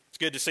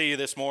good to see you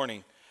this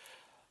morning.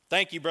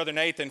 Thank you, Brother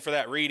Nathan, for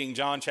that reading,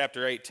 John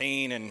chapter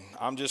 18, and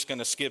I'm just going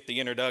to skip the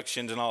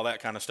introductions and all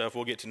that kind of stuff.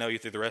 We'll get to know you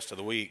through the rest of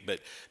the week. But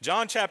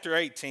John chapter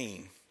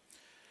 18,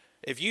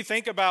 if you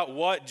think about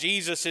what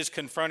Jesus is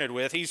confronted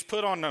with, he's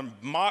put on a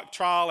mock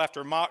trial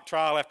after mock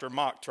trial after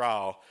mock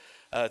trial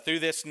through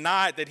this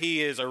night that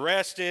he is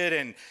arrested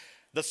and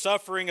the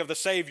suffering of the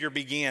Savior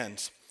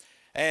begins.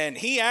 And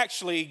he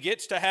actually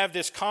gets to have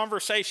this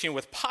conversation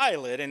with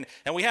Pilate, and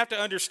we have to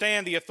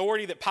understand the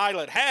authority that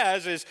Pilate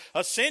has is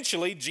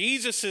essentially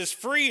Jesus'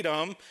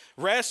 freedom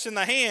rests in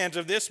the hands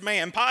of this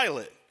man,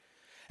 Pilate.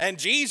 And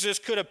Jesus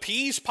could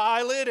appease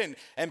Pilate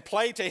and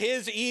play to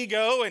his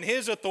ego and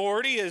his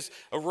authority as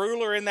a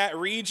ruler in that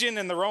region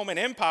in the Roman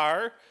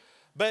Empire,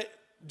 but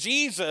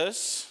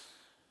Jesus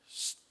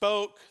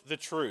spoke the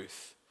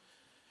truth.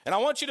 And I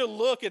want you to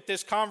look at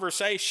this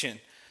conversation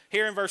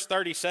here in verse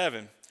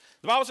 37.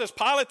 The Bible says,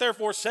 Pilate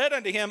therefore said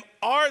unto him,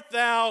 Art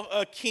thou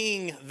a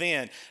king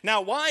then? Now,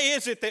 why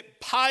is it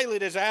that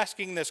Pilate is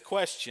asking this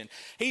question?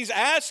 He's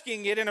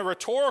asking it in a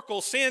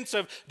rhetorical sense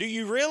of, do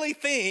you really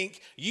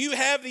think you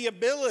have the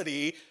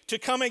ability to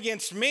come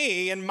against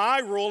me and my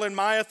rule and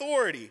my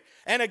authority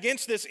and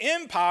against this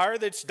empire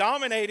that's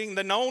dominating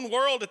the known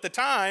world at the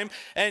time,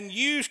 and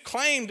you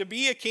claim to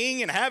be a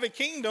king and have a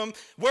kingdom?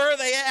 Where are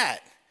they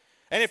at?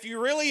 And if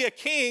you're really a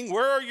king,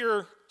 where are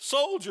your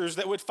soldiers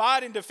that would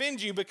fight and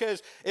defend you?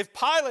 Because if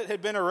Pilate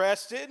had been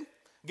arrested,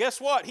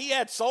 guess what? He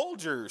had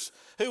soldiers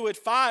who would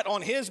fight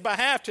on his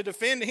behalf to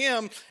defend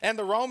him and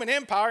the Roman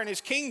Empire and his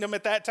kingdom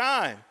at that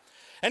time.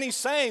 And he's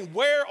saying,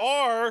 where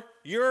are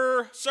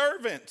your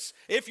servants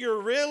if you're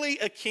really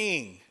a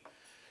king?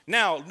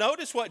 Now,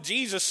 notice what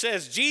Jesus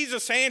says.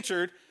 Jesus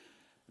answered,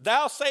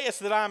 Thou sayest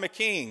that I am a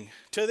king.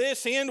 To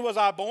this end was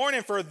I born,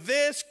 and for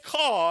this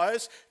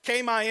cause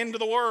came I into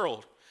the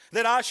world,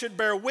 that I should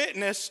bear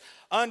witness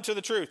unto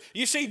the truth.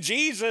 You see,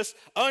 Jesus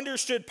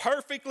understood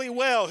perfectly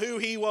well who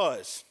he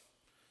was.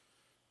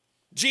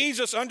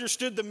 Jesus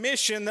understood the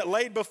mission that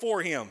laid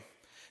before him.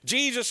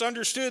 Jesus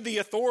understood the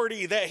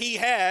authority that he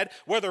had,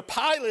 whether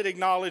Pilate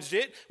acknowledged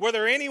it,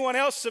 whether anyone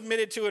else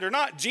submitted to it or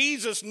not.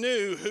 Jesus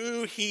knew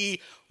who he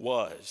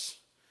was.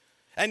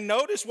 And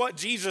notice what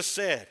Jesus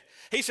said.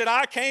 He said,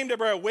 I came to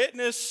bear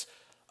witness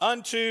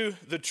unto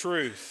the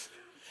truth.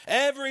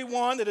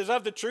 Everyone that is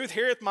of the truth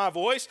heareth my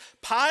voice.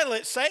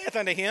 Pilate saith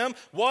unto him,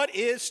 What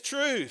is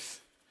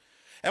truth?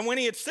 And when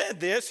he had said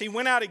this, he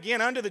went out again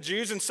unto the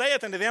Jews and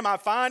saith unto them, I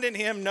find in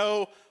him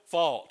no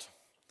fault.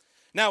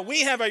 Now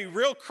we have a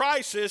real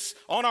crisis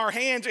on our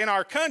hands in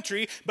our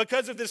country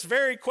because of this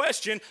very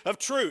question of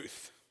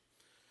truth.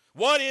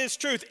 What is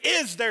truth?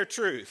 Is there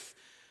truth?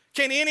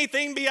 Can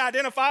anything be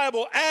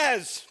identifiable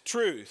as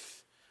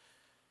truth?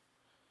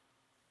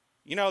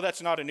 You know,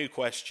 that's not a new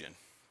question.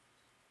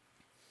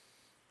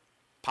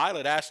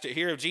 Pilate asked it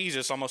here of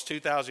Jesus almost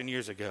 2,000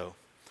 years ago.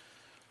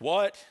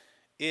 What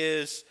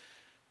is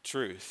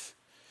truth?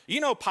 You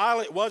know,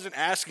 Pilate wasn't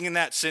asking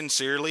that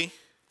sincerely.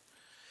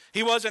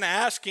 He wasn't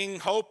asking,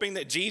 hoping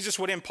that Jesus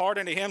would impart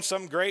into him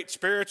some great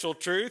spiritual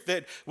truth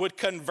that would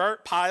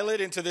convert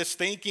Pilate into this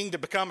thinking to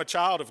become a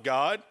child of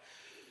God.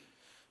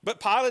 But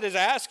Pilate is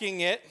asking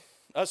it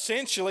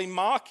essentially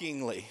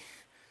mockingly.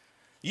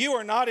 You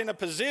are not in a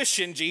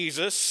position,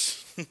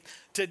 Jesus,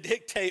 to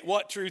dictate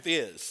what truth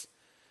is.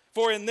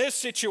 For in this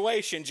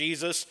situation,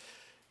 Jesus,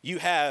 you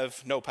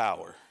have no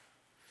power.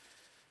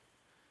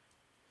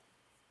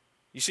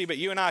 You see, but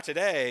you and I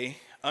today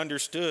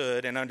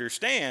understood and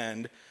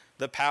understand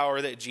the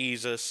power that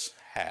Jesus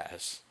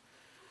has,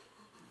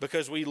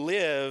 because we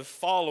live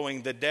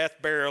following the death,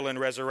 burial, and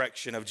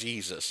resurrection of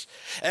Jesus.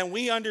 And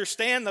we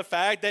understand the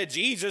fact that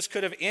Jesus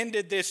could have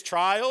ended this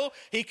trial.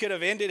 He could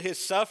have ended his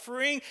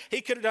suffering. He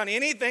could have done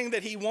anything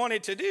that he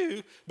wanted to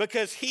do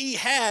because he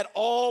had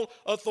all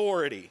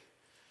authority,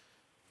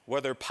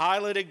 whether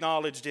Pilate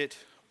acknowledged it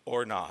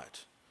or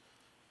not.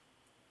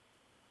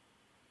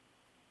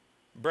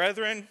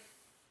 Brethren,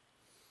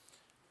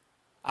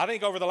 I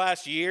think over the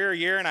last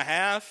year and a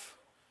half,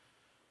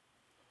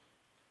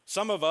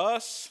 some of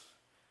us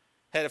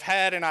have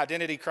had an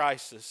identity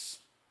crisis,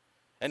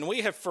 and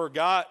we have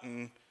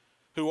forgotten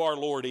who our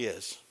Lord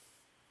is.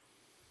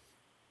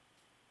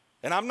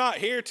 And I'm not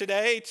here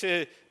today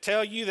to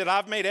tell you that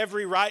I've made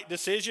every right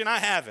decision. I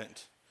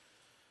haven't.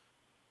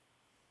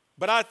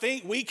 But I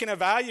think we can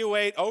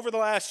evaluate over the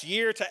last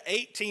year to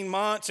 18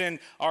 months in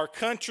our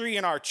country,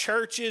 in our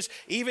churches,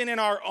 even in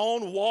our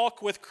own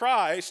walk with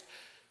Christ,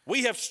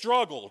 we have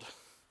struggled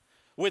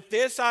with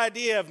this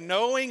idea of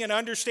knowing and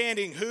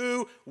understanding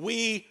who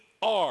we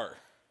are.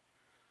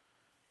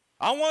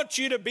 I want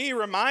you to be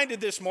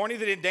reminded this morning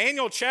that in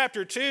Daniel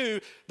chapter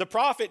 2, the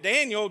prophet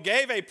Daniel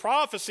gave a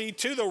prophecy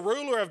to the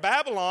ruler of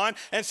Babylon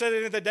and said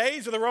that in the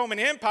days of the Roman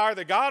Empire,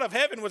 the God of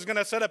heaven was going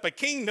to set up a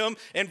kingdom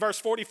in verse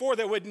 44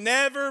 that would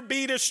never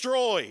be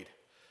destroyed.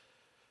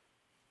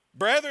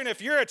 Brethren,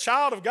 if you're a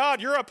child of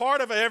God, you're a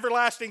part of an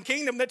everlasting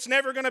kingdom that's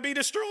never going to be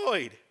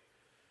destroyed.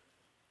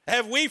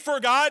 Have we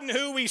forgotten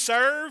who we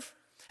serve?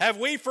 Have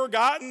we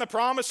forgotten the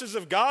promises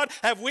of God?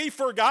 Have we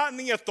forgotten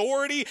the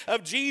authority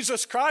of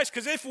Jesus Christ?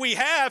 Because if we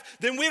have,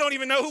 then we don't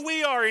even know who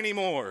we are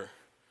anymore.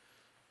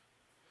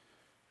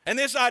 And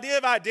this idea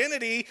of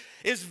identity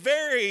is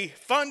very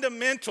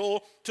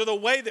fundamental to the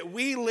way that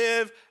we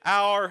live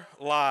our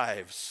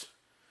lives.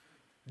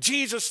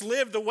 Jesus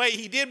lived the way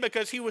he did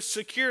because he was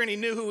secure and he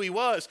knew who he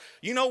was.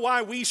 You know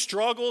why we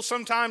struggle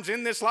sometimes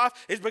in this life?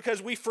 It's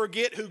because we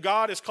forget who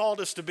God has called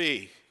us to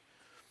be.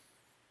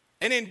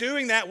 And in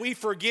doing that, we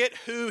forget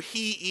who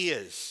he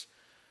is.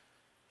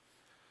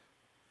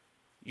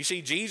 You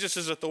see,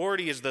 Jesus'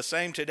 authority is the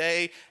same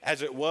today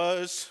as it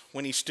was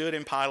when he stood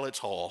in Pilate's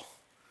hall.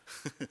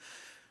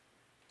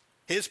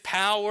 His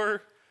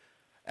power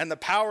and the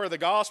power of the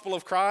gospel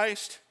of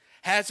Christ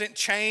hasn't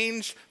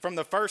changed from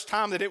the first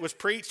time that it was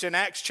preached in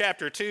Acts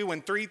chapter 2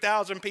 when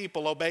 3,000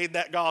 people obeyed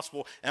that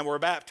gospel and were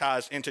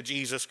baptized into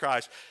Jesus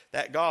Christ.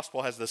 That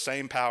gospel has the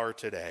same power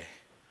today.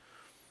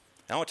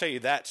 And I want to tell you,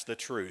 that's the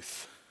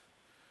truth.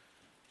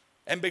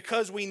 And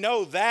because we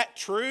know that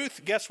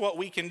truth, guess what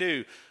we can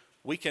do?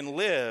 We can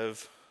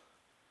live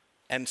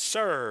and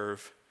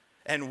serve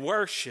and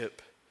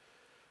worship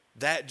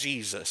that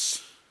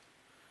Jesus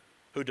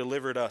who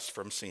delivered us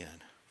from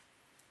sin.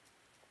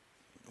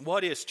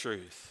 What is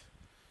truth?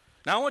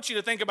 Now I want you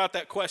to think about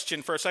that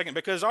question for a second,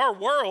 because our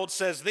world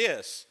says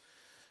this: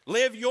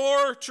 live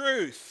your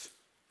truth.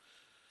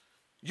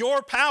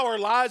 Your power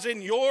lies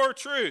in your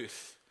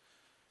truth.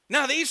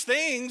 Now, these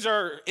things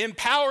are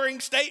empowering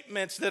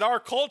statements that our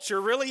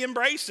culture really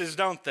embraces,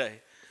 don't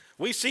they?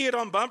 We see it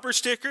on bumper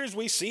stickers.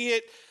 We see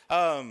it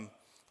on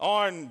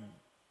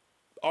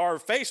our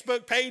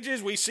Facebook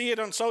pages. We see it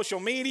on social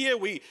media.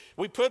 We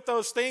put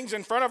those things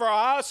in front of our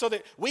eyes so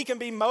that we can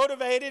be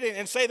motivated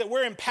and say that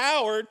we're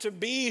empowered to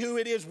be who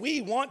it is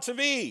we want to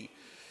be.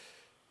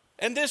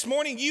 And this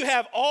morning, you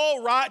have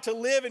all right to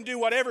live and do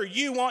whatever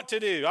you want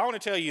to do. I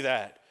want to tell you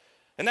that.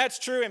 And that's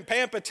true in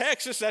Pampa,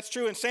 Texas. That's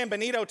true in San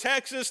Benito,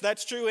 Texas.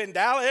 That's true in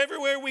Dallas.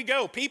 Everywhere we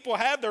go, people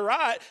have the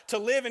right to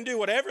live and do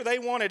whatever they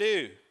want to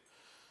do.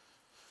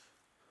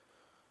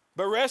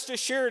 But rest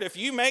assured, if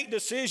you make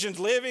decisions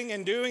living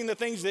and doing the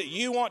things that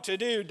you want to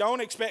do,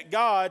 don't expect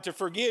God to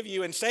forgive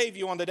you and save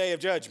you on the day of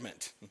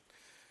judgment.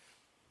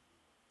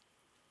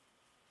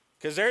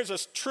 Because there's a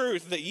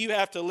truth that you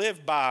have to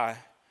live by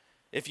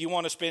if you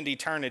want to spend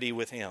eternity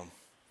with him.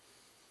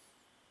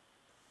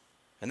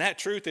 And that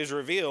truth is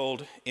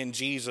revealed in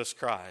Jesus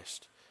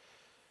Christ.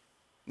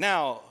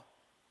 Now,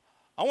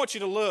 I want you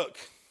to look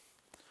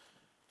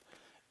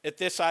at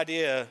this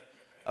idea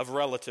of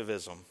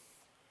relativism.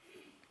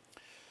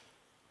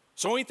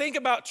 So when we think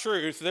about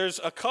truth,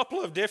 there's a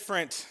couple of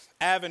different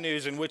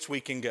avenues in which we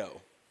can go.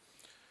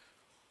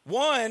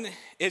 One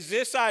is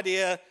this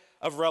idea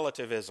of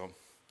relativism.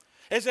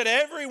 Is that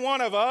every one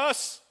of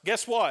us,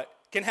 guess what,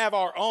 can have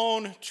our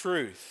own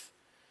truth,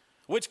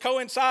 which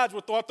coincides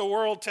with what the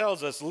world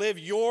tells us. Live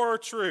your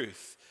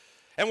truth.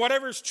 And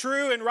whatever's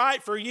true and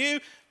right for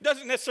you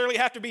doesn't necessarily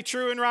have to be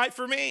true and right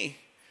for me.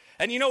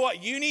 And you know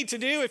what you need to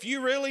do? If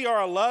you really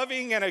are a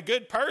loving and a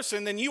good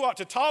person, then you ought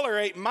to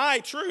tolerate my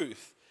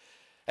truth.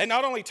 And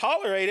not only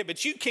tolerate it,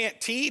 but you can't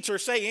teach or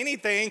say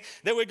anything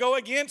that would go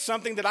against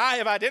something that I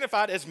have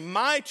identified as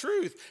my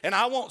truth. And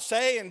I won't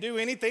say and do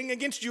anything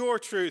against your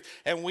truth.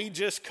 And we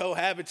just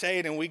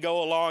cohabitate and we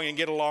go along and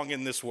get along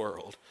in this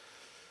world.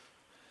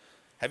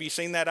 Have you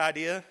seen that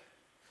idea?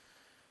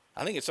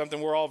 I think it's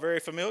something we're all very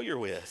familiar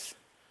with.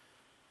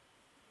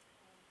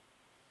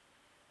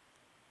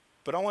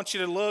 But I want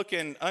you to look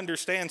and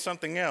understand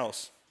something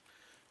else.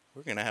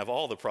 We're going to have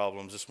all the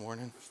problems this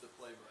morning.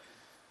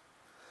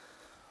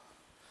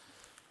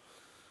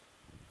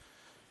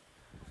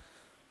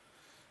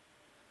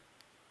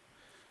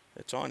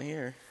 It's on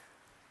here.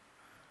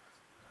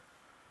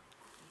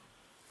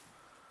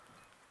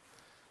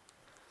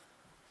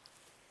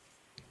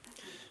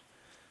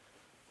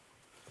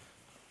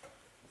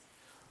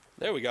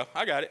 There we go.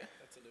 I got it.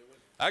 That's a new one.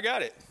 I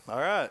got it. All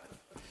right.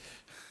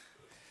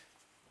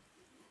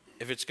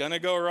 If it's going to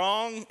go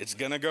wrong, it's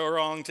going to go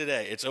wrong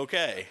today. It's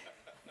okay.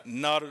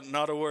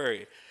 Not a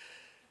worry.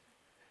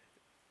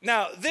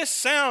 Now, this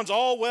sounds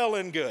all well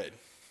and good.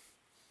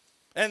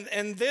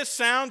 And this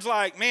sounds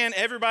like, man,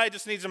 everybody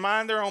just needs to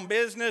mind their own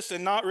business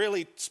and not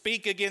really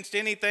speak against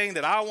anything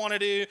that I want to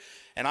do,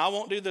 and I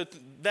won't do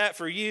that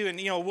for you, and,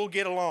 we'll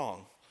get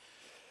along.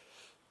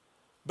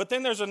 But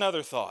then there's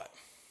another thought.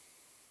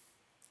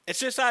 It's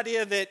this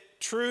idea that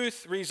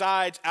truth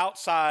resides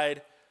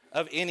outside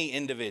of any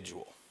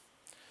individual,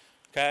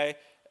 okay?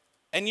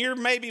 And you're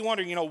maybe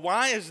wondering,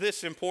 why is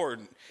this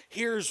important?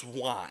 Here's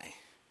why.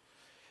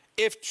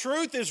 If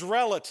truth is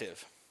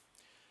relative,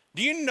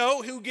 do you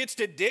know who gets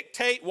to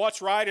dictate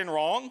what's right and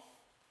wrong?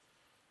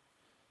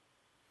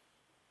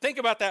 Think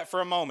about that for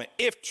a moment.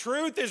 If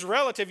truth is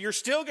relative, you're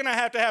still going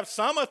to have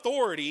some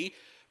authority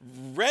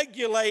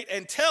regulate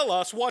and tell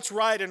us what's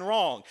right and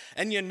wrong.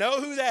 And you know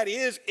who that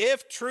is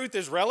if truth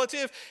is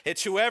relative?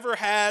 It's whoever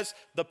has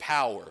the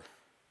power.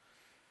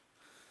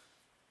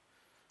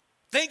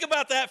 Think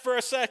about that for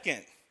a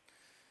second.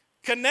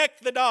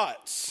 Connect the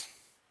dots.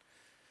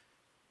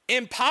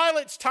 In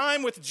Pilate's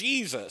time with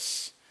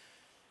Jesus,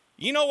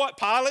 you know what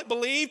Pilate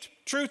believed?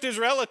 Truth is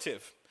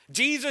relative.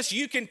 Jesus,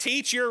 you can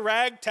teach your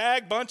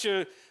ragtag bunch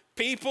of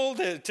people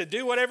to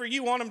do whatever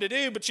you want them to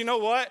do, but you know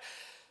what?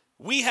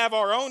 We have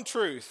our own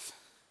truth.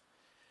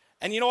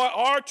 And you know what?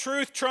 Our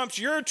truth trumps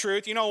your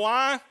truth. You know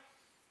why?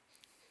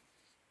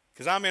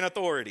 Because I'm in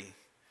authority.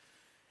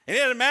 And it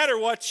doesn't matter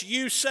what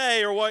you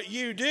say or what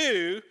you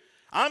do,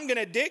 I'm going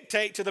to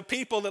dictate to the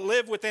people that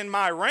live within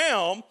my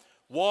realm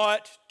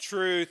what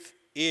truth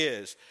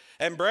is.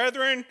 And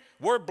brethren,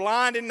 we're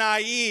blind and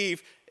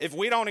naive if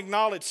we don't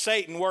acknowledge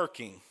Satan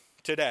working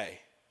today.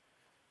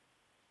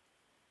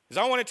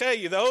 Because I want to tell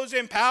you, those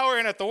in power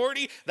and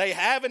authority, they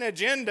have an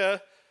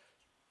agenda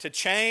to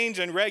change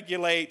and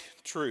regulate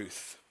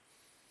truth.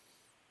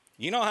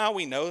 You know how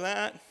we know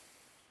that?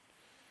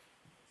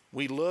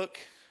 We look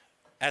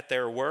at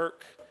their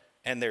work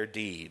and their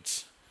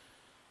deeds.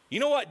 You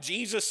know what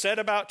Jesus said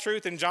about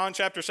truth in John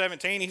chapter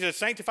 17? He says,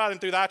 sanctify them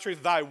through thy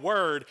truth. Thy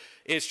word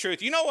is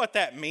truth. You know what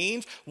that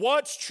means?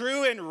 What's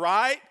true and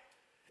right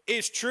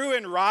is true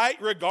and right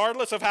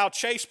regardless of how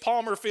Chase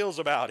Palmer feels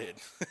about it.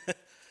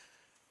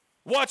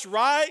 What's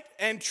right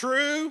and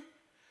true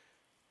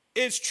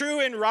is true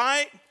and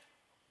right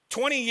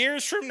 20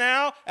 years from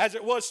now as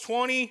it was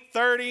 20,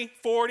 30,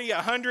 40,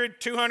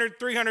 100, 200,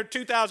 300,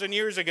 2,000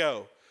 years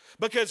ago.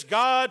 Because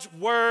God's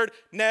word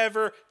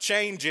never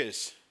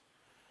changes.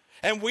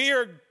 And we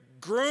are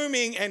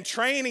grooming and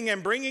training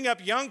and bringing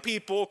up young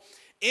people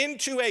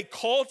into a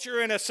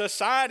culture and a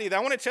society that I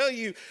want to tell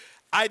you,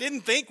 I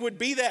didn't think would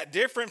be that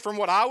different from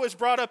what I was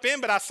brought up in,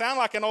 but I sound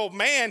like an old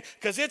man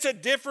because it's a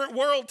different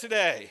world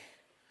today.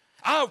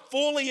 I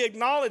fully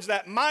acknowledge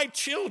that my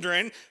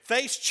children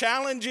face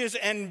challenges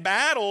and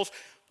battles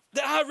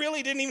that I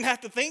really didn't even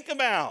have to think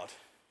about.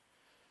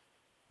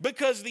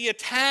 Because the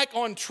attack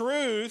on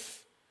truth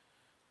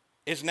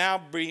is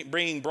now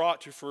being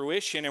brought to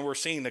fruition, and we're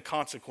seeing the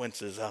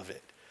consequences of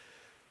it.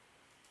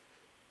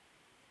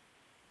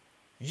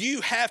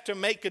 You have to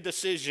make a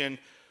decision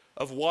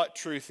of what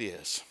truth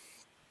is.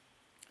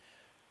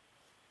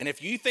 And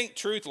if you think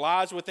truth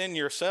lies within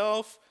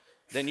yourself,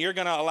 then you're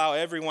going to allow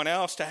everyone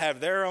else to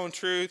have their own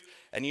truth.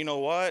 And you know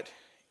what?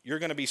 You're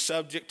going to be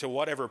subject to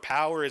whatever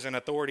power is in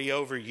authority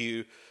over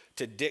you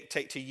to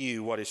dictate to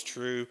you what is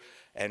true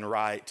and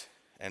right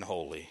and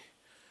holy.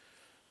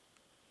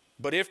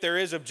 But if there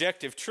is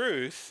objective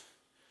truth,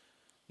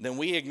 then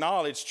we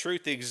acknowledge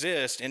truth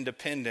exists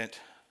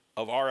independent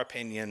of our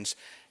opinions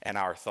and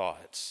our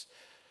thoughts.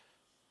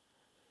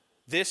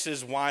 This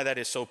is why that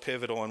is so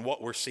pivotal in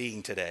what we're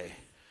seeing today.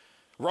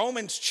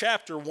 Romans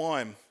chapter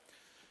 1,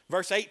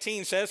 verse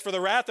 18 says, for the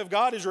wrath of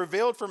God is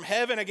revealed from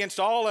heaven against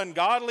all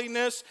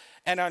ungodliness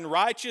and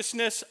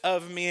unrighteousness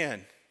of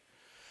men,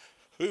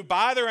 who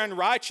by their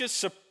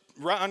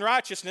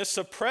unrighteousness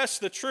suppress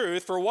the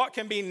truth. For what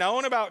can be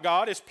known about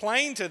God is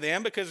plain to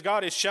them, because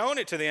God has shown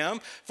it to them.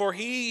 For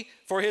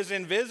his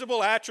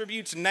invisible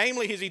attributes,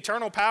 namely his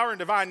eternal power and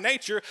divine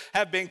nature,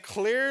 have been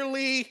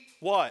clearly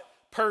what?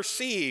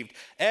 Perceived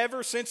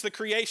ever since the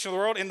creation of the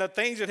world in the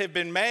things that have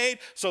been made,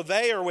 so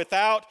they are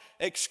without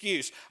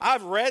excuse.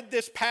 I've read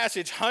this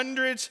passage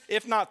hundreds,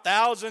 if not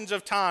thousands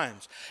of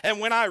times. And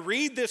when I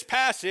read this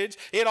passage,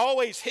 it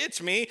always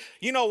hits me.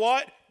 You know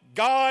what?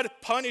 God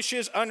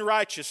punishes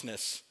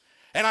unrighteousness.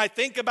 And I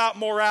think about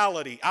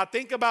morality. I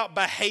think about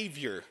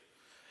behavior.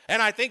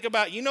 And I think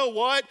about, you know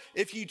what?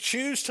 If you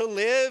choose to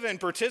live and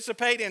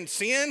participate in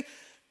sin,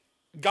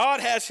 God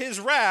has his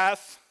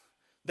wrath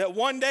that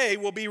one day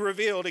will be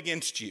revealed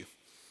against you.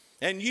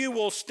 And you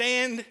will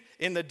stand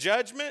in the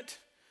judgment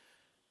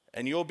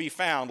and you'll be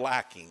found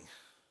lacking.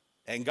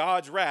 And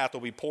God's wrath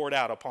will be poured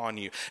out upon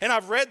you. And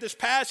I've read this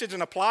passage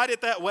and applied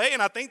it that way,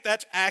 and I think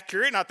that's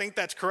accurate and I think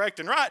that's correct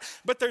and right.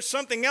 But there's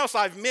something else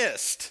I've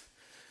missed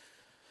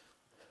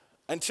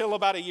until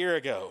about a year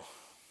ago.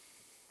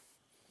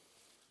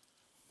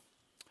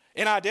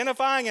 In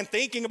identifying and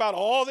thinking about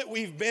all that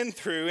we've been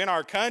through in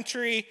our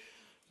country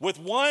with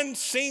one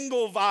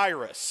single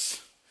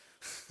virus,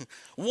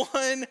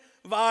 one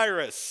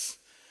virus,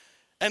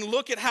 and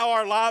look at how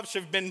our lives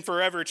have been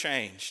forever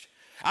changed.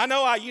 I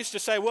know I used to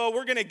say, well,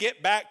 we're going to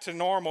get back to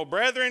normal.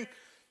 Brethren,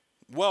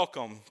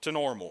 welcome to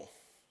normal.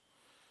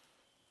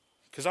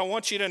 Because I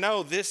want you to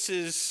know this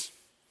is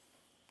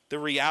the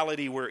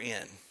reality we're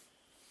in.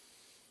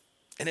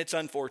 And it's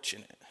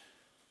unfortunate.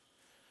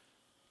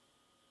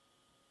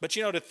 But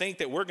you know, to think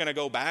that we're going to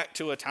go back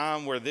to a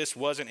time where this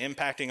wasn't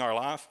impacting our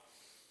life,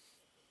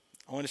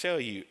 I want to tell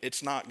you,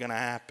 it's not going to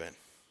happen.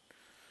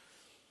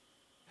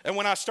 And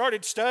when I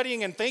started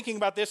studying and thinking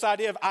about this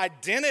idea of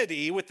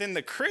identity within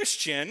the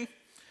Christian,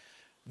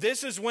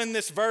 this is when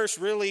this verse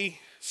really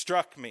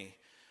struck me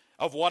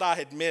of what I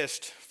had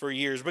missed for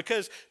years.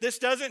 Because this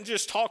doesn't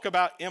just talk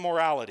about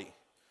immorality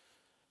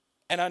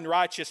and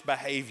unrighteous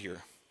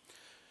behavior,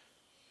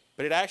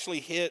 but it actually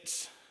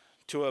hits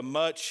to a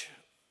much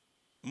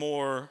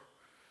more,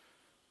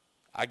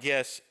 I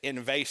guess,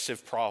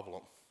 invasive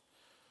problem.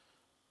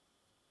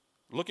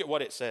 Look at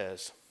what it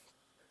says.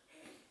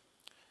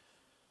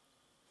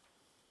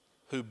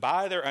 who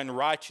by their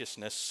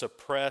unrighteousness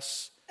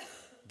suppress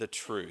the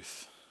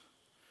truth.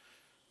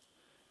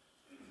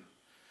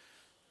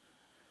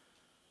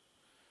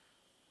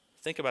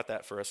 Think about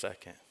that for a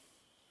second.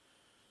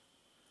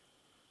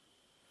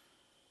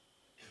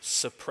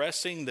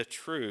 Suppressing the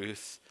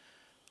truth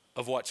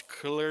of what's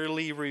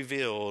clearly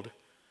revealed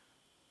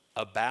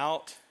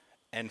about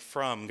and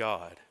from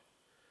God.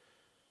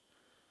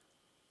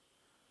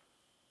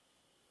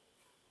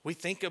 We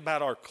think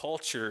about our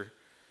culture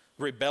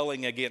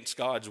rebelling against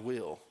God's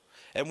will.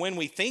 And when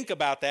we think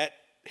about that,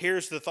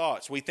 here's the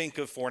thoughts. We think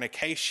of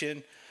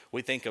fornication,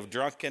 we think of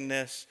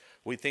drunkenness,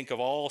 we think of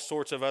all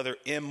sorts of other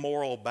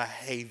immoral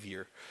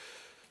behavior.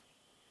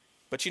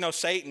 But you know,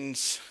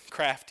 Satan's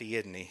crafty,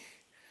 isn't he?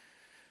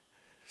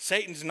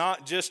 Satan's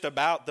not just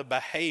about the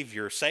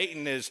behavior.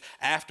 Satan is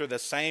after the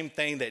same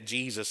thing that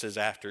Jesus is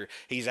after.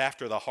 He's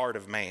after the heart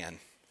of man.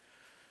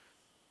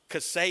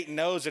 Because Satan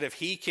knows that if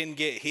he can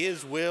get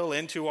his will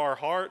into our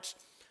hearts,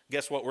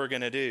 guess what we're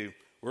going to do?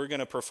 We're going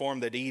to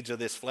perform the deeds of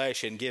this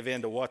flesh and give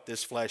in to what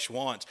this flesh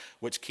wants,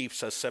 which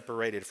keeps us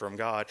separated from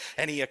God.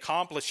 And he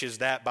accomplishes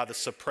that by the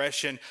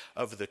suppression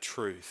of the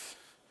truth.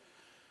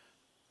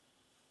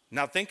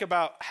 Now think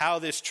about how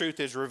this truth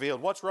is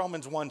revealed. What's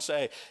Romans 1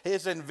 say?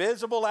 His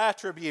invisible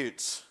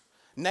attributes,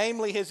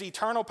 namely his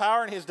eternal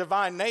power and his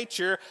divine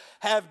nature,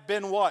 have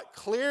been what?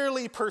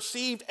 Clearly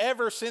perceived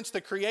ever since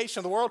the creation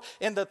of the world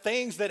in the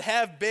things that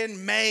have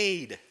been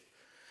made.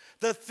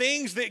 The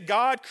things that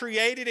God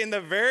created in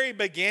the very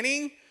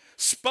beginning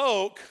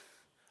spoke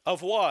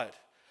of what?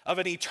 Of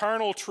an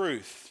eternal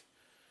truth.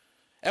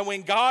 And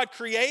when God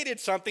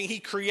created something, he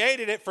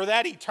created it for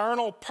that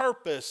eternal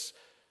purpose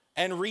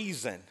and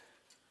reason.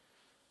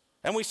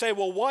 And we say,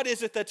 well, what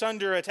is it that's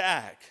under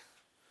attack?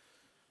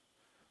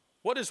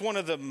 What is one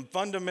of the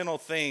fundamental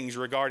things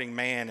regarding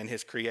man and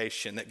his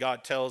creation that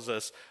God tells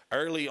us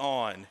early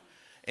on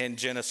in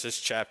Genesis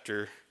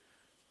chapter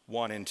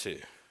 1 and 2?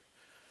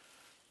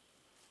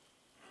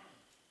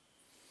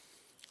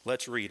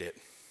 Let's read it.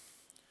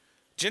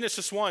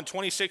 Genesis 1,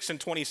 26 and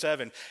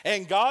 27.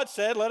 And God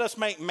said, let us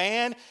make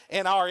man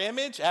in our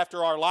image,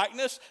 after our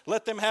likeness.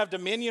 Let them have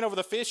dominion over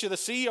the fish of the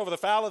sea, over the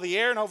fowl of the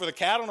air, and over the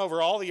cattle, and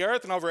over all the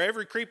earth, and over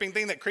every creeping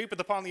thing that creepeth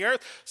upon the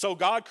earth. So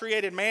God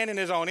created man in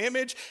his own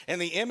image. In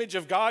the image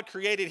of God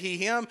created he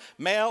him.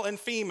 Male and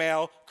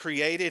female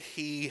created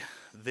he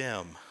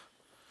them.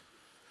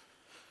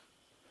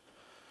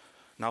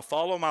 Now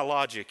follow my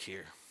logic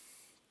here.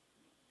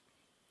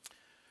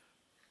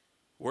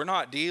 We're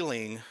not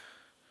dealing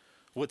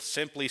with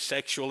simply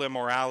sexual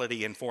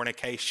immorality and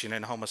fornication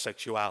and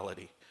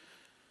homosexuality.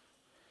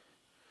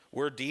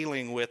 We're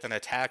dealing with an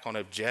attack on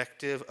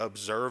objective,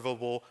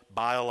 observable,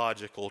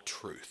 biological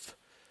truth,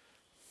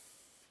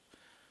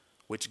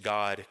 which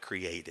God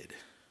created.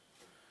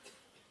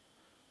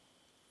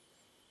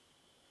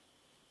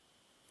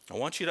 I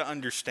want you to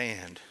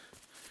understand,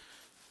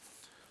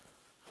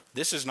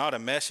 this is not a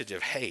message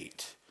of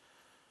hate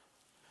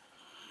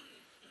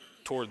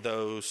toward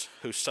those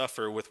who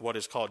suffer with what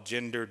is called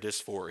gender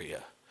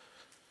dysphoria.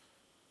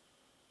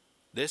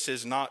 This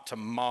is not to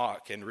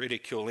mock and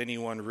ridicule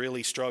anyone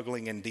really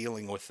struggling and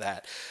dealing with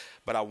that,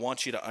 but I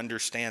want you to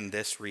understand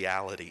this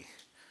reality.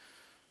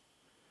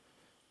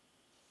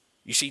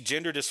 You see,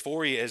 gender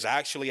dysphoria is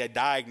actually a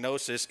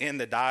diagnosis in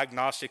the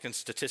Diagnostic and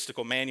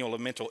Statistical Manual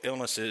of Mental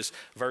Illnesses,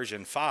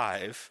 version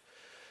 5,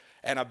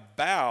 and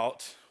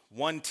about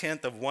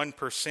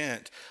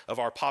 0.1% of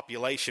our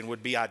population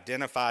would be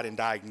identified and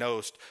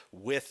diagnosed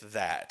with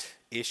that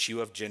issue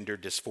of gender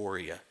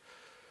dysphoria.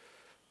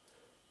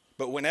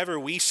 But whenever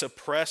we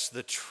suppress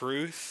the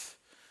truth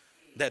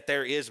that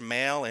there is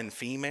male and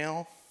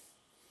female,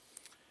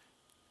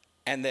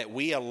 and that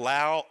we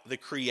allow the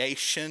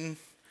creation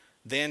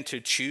then to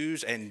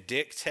choose and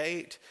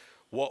dictate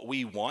what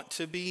we want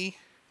to be,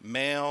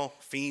 male,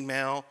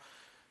 female,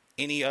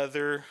 any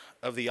other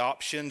of the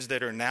options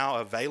that are now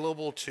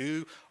available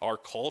to our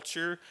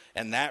culture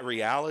and that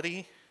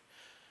reality,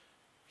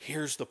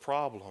 here's the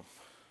problem.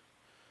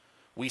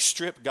 We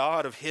strip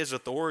God of his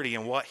authority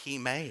and what he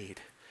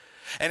made.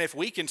 And if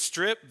we can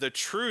strip the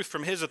truth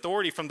from his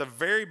authority from the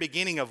very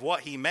beginning of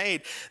what he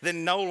made,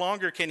 then no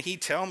longer can he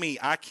tell me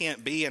I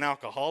can't be an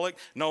alcoholic.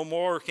 No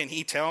more can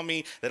he tell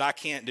me that I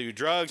can't do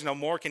drugs. No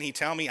more can he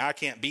tell me I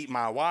can't beat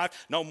my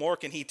wife. No more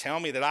can he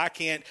tell me that I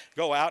can't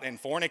go out and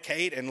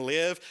fornicate and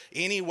live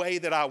any way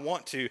that I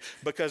want to,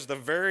 because the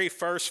very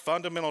first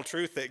fundamental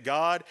truth that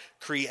God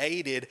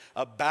created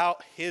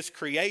about his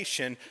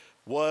creation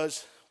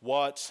was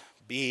what's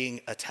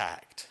being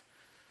attacked.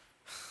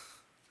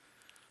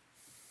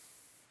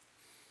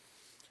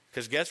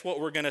 Because guess what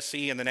we're going to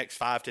see in the next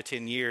 5 to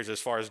 10 years as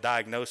far as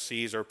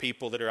diagnoses or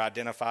people that are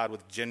identified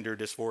with gender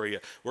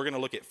dysphoria? We're going to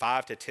look at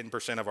 5 to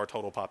 10% of our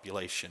total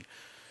population.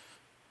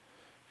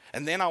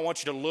 And then I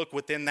want you to look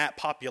within that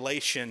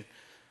population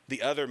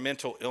the other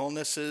mental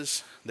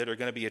illnesses that are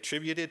going to be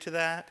attributed to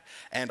that,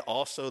 and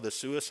also the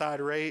suicide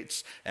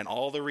rates and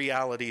all the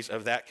realities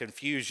of that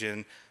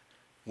confusion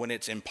when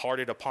it's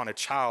imparted upon a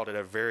child at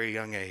a very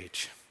young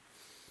age.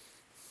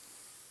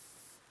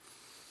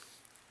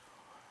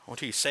 want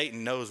to tell you,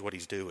 Satan knows what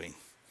he's doing.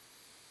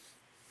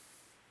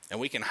 And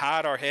we can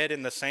hide our head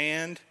in the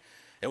sand,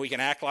 and we can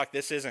act like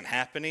this isn't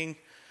happening.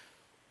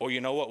 Or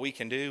you know what we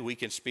can do? We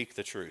can speak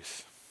the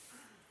truth.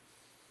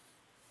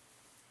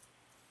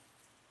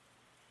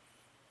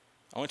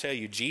 I want to tell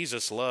you,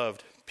 Jesus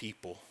loved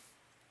people.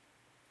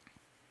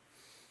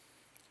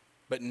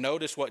 But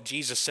notice what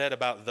Jesus said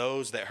about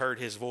those that heard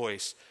his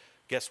voice.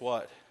 Guess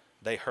what?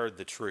 They heard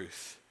the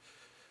truth.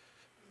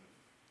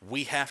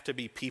 We have to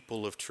be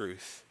people of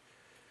truth.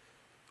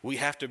 We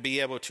have to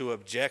be able to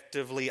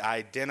objectively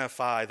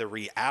identify the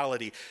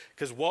reality.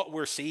 Because what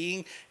we're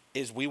seeing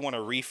is we want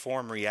to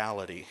reform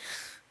reality.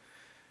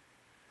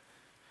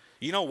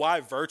 You know why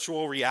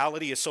virtual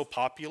reality is so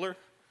popular?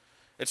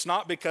 It's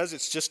not because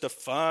it's just a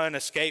fun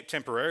escape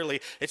temporarily.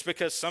 It's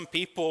because some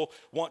people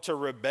want to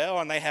rebel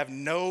and they have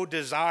no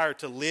desire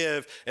to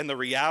live in the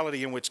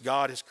reality in which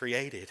God has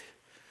created.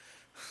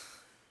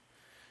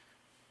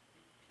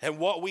 And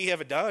what we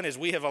have done is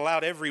we have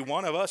allowed every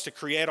one of us to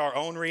create our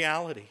own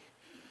reality.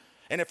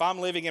 And if I'm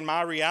living in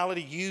my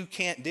reality, you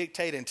can't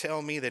dictate and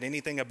tell me that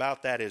anything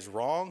about that is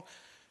wrong,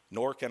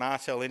 nor can I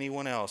tell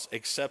anyone else,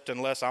 except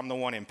unless I'm the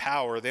one in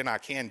power, then I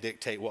can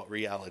dictate what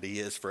reality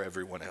is for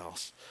everyone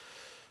else.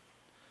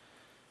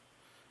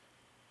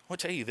 I want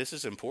to tell you, this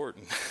is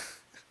important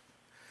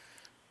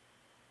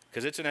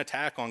because it's an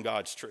attack on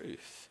God's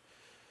truth.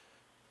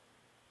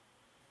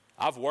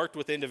 I've worked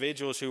with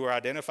individuals who are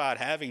identified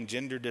having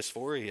gender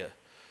dysphoria.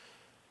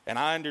 And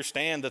I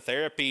understand the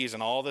therapies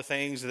and all the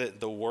things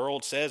that the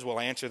world says will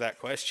answer that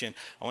question.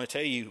 I want to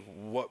tell you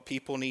what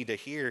people need to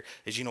hear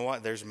is, you know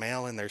what? There's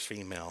male and there's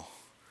female.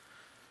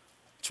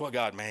 It's what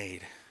God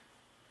made.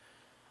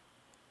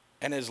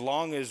 And as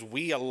long as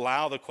we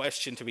allow the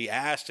question to be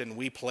asked and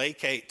we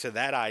placate to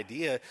that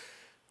idea,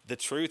 the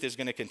truth is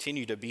going to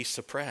continue to be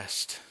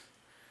suppressed.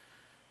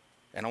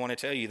 And I want to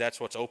tell you that's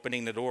what's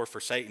opening the door for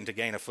Satan to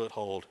gain a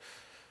foothold.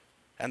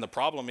 And the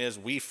problem is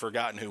we've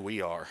forgotten who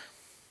we are.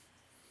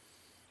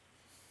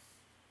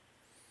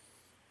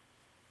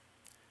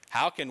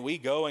 How can we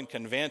go and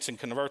convince and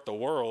convert the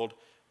world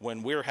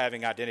when we're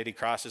having identity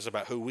crisis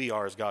about who we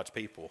are as God's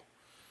people?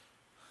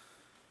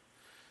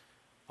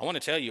 I want to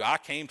tell you, I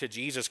came to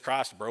Jesus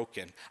Christ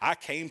broken. I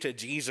came to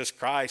Jesus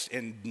Christ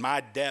in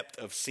my depth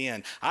of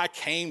sin. I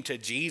came to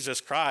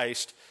Jesus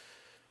Christ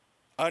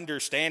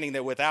understanding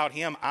that without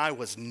him, I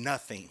was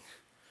nothing.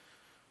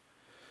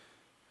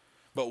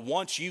 But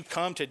once you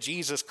come to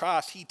Jesus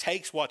Christ, he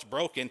takes what's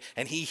broken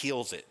and he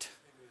heals it.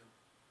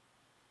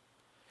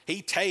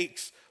 He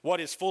takes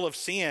what is full of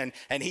sin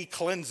and he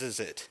cleanses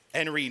it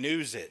and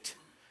renews it.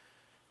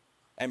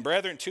 And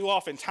brethren, too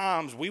often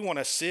times we want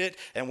to sit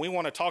and we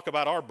want to talk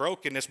about our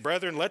brokenness.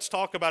 Brethren, let's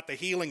talk about the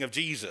healing of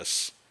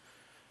Jesus.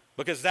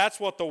 Because that's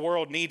what the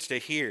world needs to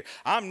hear.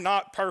 I'm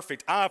not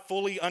perfect. I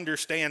fully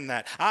understand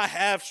that. I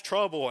have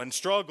trouble and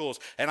struggles,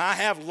 and I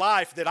have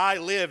life that I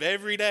live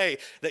every day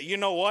that, you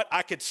know what,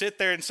 I could sit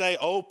there and say,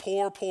 oh,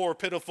 poor, poor,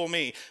 pitiful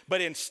me.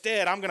 But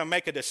instead, I'm going to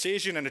make a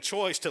decision and a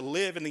choice to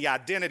live in the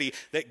identity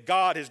that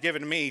God has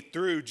given me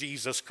through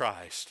Jesus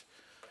Christ.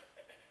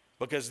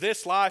 Because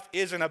this life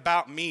isn't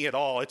about me at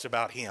all. It's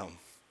about him.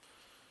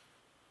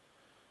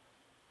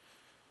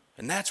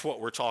 And that's what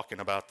we're talking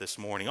about this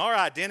morning. Our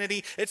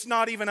identity, it's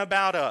not even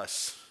about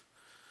us,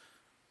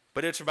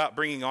 but it's about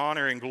bringing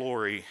honor and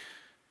glory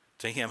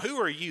to him. Who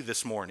are you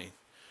this morning?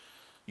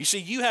 You see,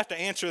 you have to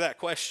answer that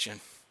question.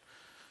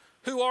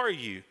 Who are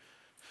you?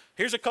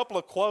 Here's a couple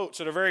of quotes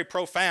that are very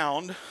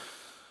profound,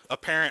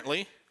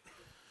 apparently.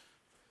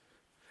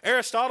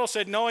 Aristotle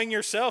said, knowing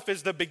yourself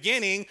is the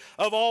beginning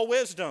of all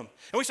wisdom.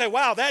 And we say,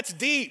 wow, that's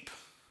deep.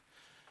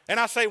 And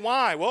I say,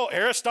 why? Well,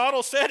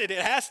 Aristotle said it. It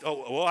has to.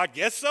 Oh, well, I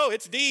guess so.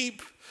 It's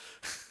deep.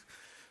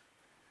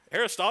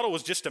 Aristotle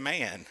was just a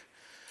man.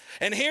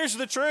 And here's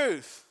the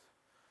truth.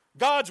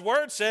 God's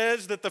word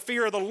says that the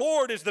fear of the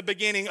Lord is the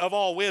beginning of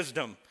all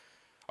wisdom.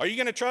 Are you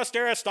going to trust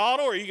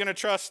Aristotle or are you going to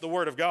trust the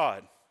word of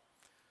God?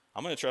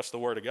 I'm going to trust the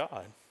word of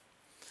God.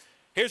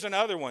 Here's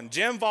another one.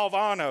 Jim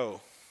Valvano.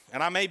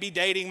 And I may be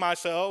dating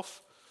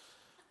myself.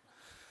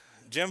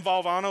 Jim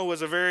Valvano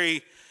was a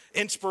very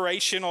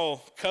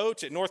inspirational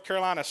coach at North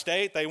Carolina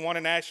State. They won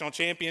a national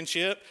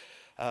championship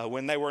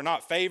when they were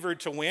not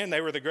favored to win.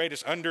 They were the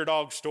greatest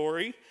underdog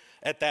story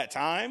at that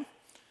time.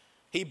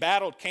 He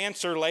battled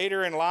cancer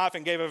later in life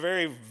and gave a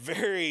very,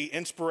 very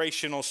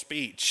inspirational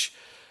speech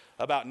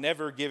about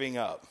never giving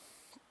up.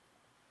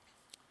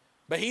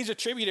 But he's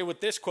attributed with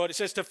this quote. It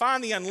says, to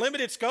find the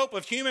unlimited scope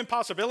of human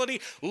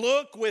possibility,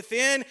 look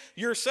within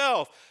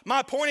yourself.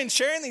 My point in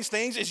sharing these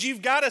things is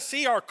you've got to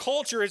see our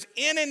culture is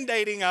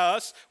inundating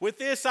us with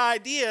this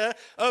idea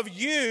of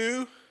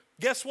you,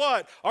 guess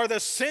what, are the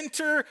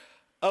center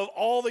of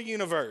all the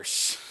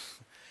universe.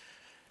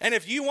 And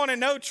if you want to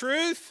know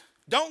truth,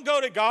 don't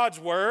go to God's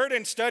word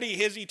and study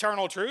his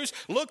eternal truths.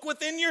 Look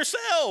within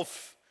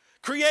yourself.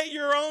 Create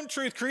your own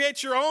truth.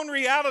 Create your own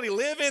reality.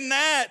 Live in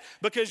that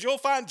because you'll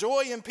find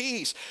joy and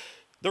peace.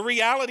 The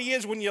reality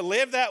is when you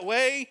live that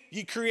way,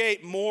 you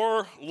create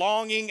more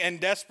longing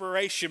and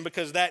desperation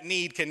because that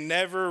need can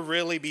never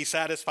really be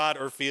satisfied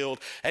or filled.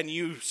 And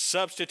you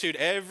substitute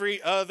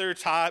every other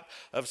type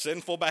of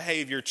sinful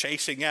behavior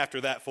chasing after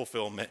that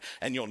fulfillment,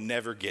 and you'll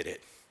never get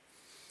it.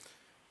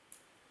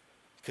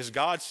 Because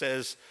God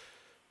says,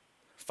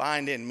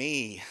 find in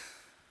me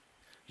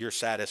your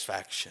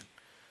satisfaction.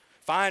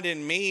 Find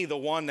in me the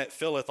one that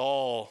filleth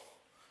all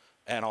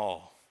and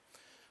all.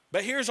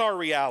 But here's our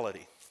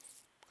reality.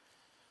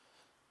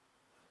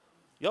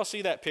 Y'all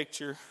see that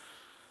picture?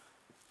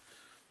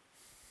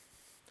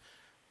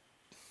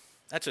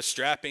 That's a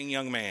strapping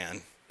young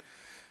man.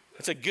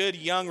 That's a good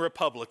young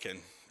Republican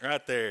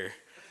right there.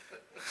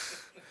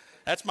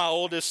 That's my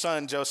oldest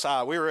son,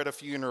 Josiah. We were at a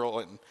funeral,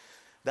 and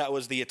that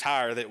was the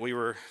attire that we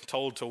were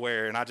told to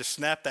wear. And I just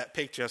snapped that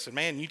picture. I said,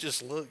 man, you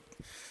just look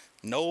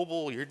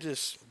noble. You're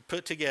just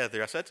put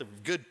together. I said, that's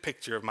a good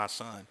picture of my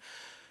son.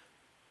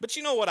 But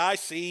you know what I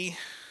see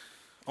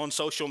on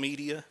social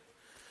media?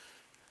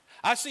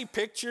 I see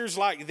pictures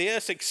like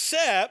this,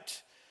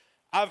 except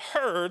I've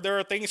heard there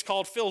are things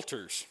called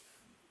filters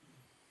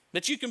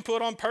that you can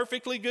put on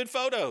perfectly good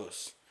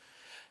photos.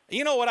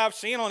 You know what I've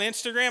seen on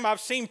Instagram? I've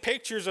seen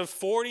pictures of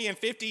 40 and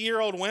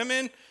 50-year-old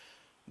women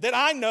that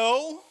I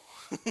know,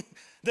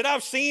 that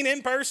I've seen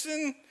in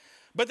person,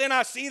 but then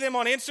I see them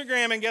on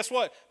Instagram, and guess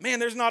what? Man,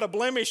 there's not a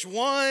blemish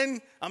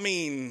one. I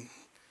mean,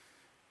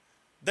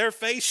 their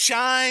face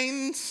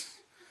shines.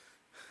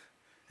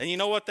 And you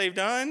know what they've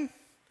done?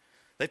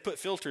 They put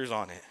filters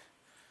on it.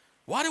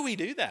 Why do we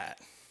do that?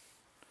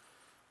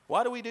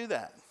 Why do we do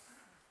that?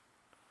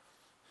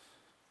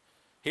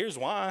 Here's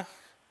why.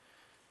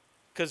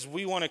 Because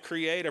we want to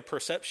create a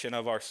perception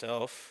of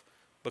ourselves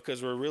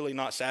because we're really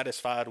not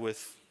satisfied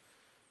with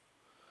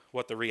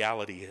what the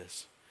reality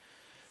is.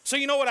 So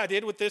you know what I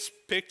did with this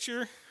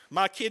picture?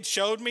 My kids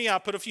showed me. I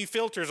put a few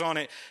filters on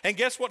it. And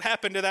guess what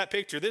happened to that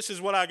picture? This is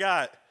what I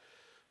got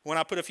when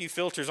I put a few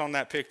filters on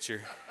that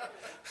picture.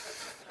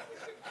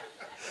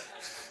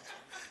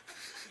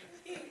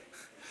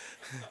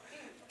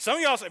 Some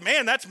of y'all say,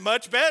 man, that's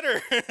much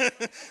better.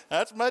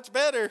 That's much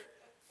better.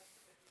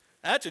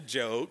 That's a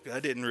joke. I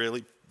didn't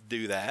really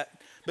do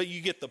that. But you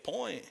get the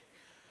point.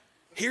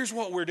 Here's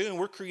what we're doing.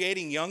 We're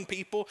creating young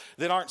people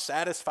that aren't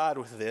satisfied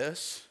with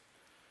this.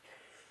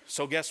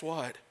 So guess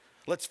what?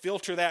 Let's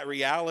filter that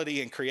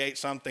reality and create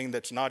something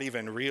that's not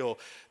even real,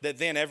 that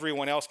then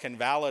everyone else can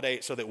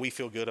validate so that we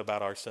feel good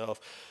about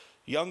ourselves.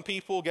 Young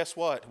people, guess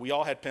what? We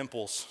all had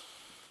pimples.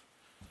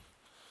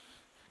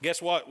 Guess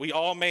what? We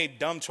all made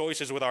dumb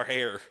choices with our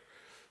hair.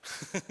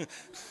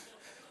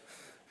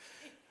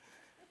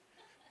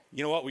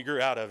 You know what? We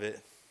grew out of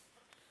it.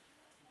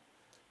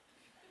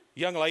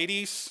 Young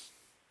ladies,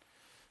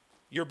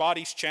 your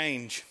bodies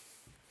change.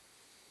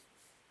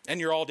 And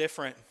you're all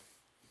different.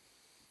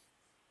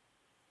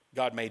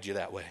 God made you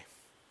that way.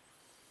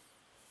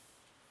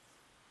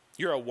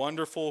 You're a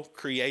wonderful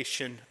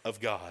creation of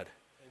God.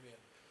 Amen.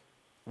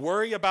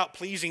 Worry about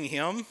pleasing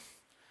Him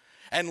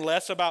and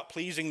less about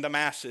pleasing the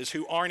masses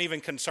who aren't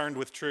even concerned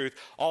with truth.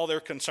 All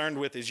they're concerned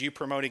with is you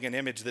promoting an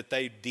image that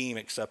they deem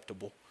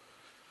acceptable.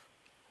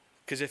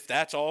 Because if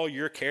that's all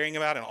you're caring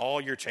about and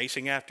all you're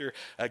chasing after,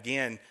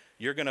 again,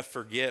 you're going to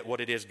forget what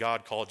it is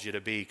God called you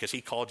to be, because He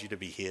called you to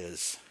be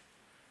His.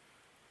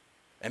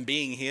 And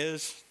being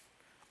His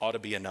ought to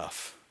be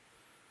enough.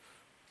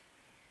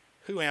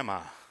 Who am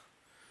I?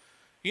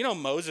 You know,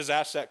 Moses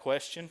asked that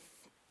question.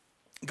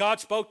 God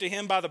spoke to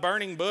him by the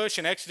burning bush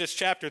in Exodus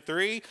chapter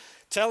 3,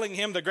 telling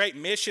him the great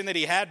mission that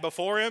he had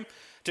before him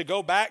to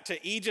go back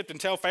to Egypt and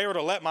tell Pharaoh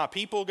to let my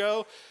people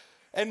go.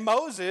 And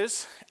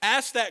Moses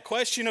asked that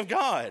question of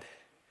God.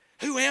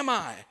 Who am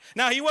I?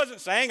 Now, he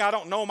wasn't saying, I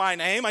don't know my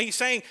name. He's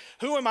saying,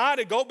 who am I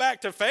to go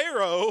back to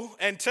Pharaoh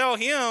and tell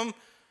him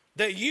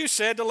that you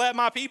said to let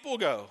my people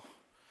go?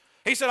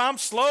 He said, I'm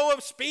slow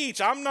of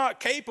speech. I'm not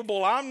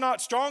capable. I'm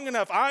not strong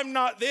enough. I'm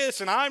not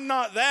this and I'm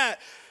not that.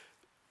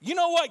 You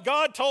know what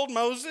God told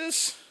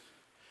Moses?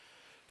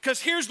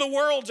 Because here's the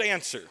world's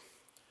answer.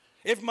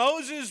 If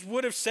Moses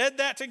would have said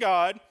that to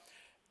God,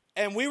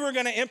 and we were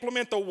going to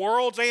implement the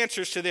world's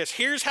answers to this,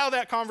 here's how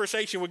that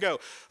conversation would go.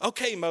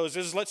 Okay,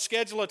 Moses, let's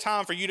schedule a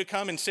time for you to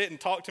come and sit and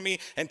talk to me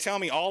and tell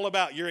me all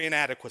about your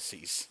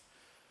inadequacies.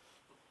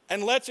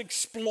 And let's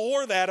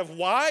explore that of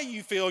why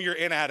you feel you're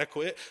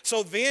inadequate,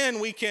 so then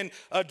we can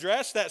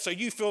address that so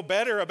you feel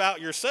better about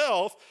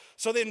yourself.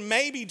 So then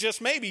maybe,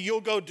 just maybe,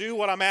 you'll go do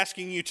what I'm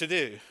asking you to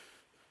do.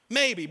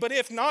 Maybe, but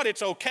if not,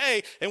 it's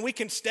okay, and we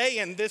can stay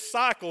in this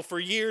cycle for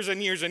years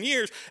and years and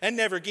years and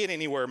never get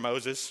anywhere,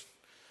 Moses.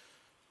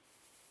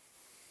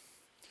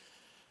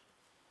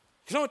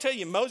 Because I'm going to tell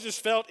you, Moses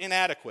felt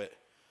inadequate.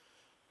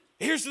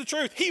 Here's the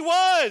truth. He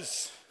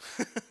was.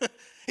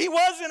 He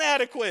was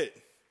inadequate.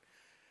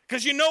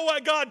 Because you know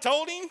what God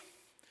told him?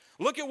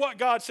 Look at what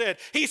God said.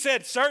 He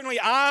said, certainly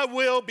I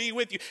will be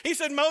with you. He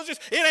said, Moses,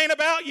 it ain't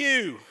about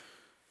you.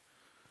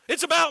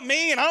 It's about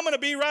me, and I'm going to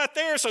be right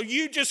there, so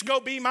you just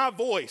go be my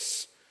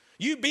voice.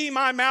 You be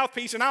my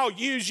mouthpiece, and I'll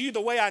use you the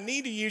way I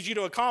need to use you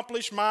to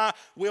accomplish my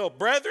will.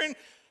 Brethren,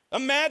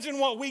 Imagine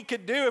what we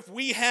could do if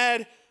we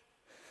had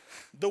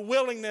the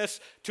willingness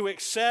to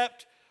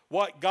accept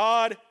what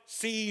God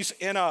sees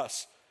in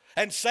us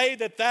and say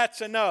that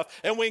that's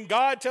enough. And when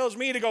God tells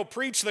me to go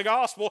preach the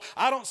gospel,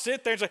 I don't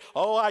sit there and say,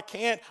 oh, I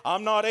can't,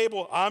 I'm not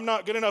able, I'm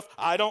not good enough,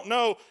 I don't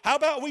know. How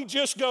about we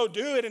just go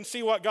do it and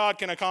see what God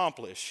can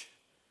accomplish?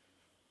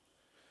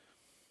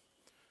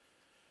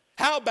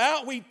 How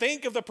about we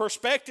think of the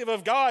perspective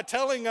of God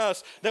telling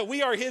us that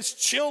we are His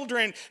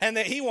children and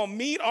that He will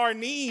meet our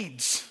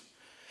needs?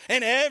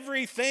 And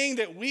everything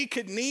that we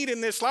could need in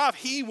this life,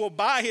 He will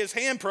by His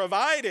hand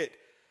provide it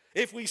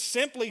if we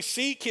simply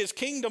seek His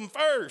kingdom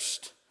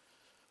first.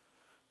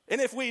 And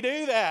if we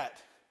do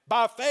that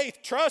by faith,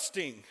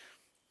 trusting,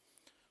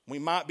 we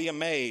might be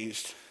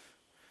amazed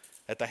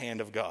at the hand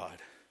of God.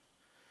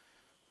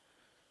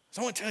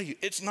 So I want to tell you,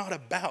 it's not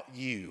about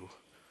you.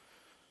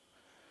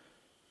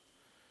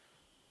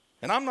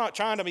 And I'm not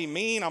trying to be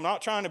mean. I'm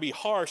not trying to be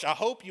harsh. I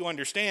hope you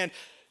understand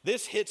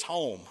this hits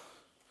home.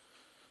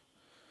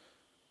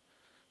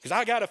 Because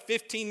I got a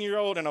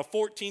 15-year-old and a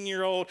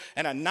 14-year-old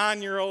and a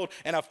 9-year-old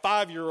and a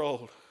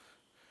 5-year-old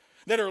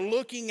that are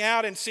looking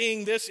out and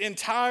seeing this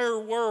entire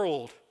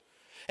world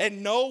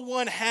and no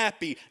one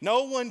happy,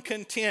 no one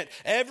content,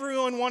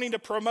 everyone wanting to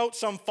promote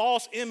some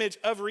false image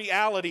of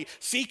reality,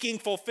 seeking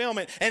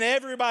fulfillment, and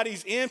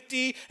everybody's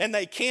empty and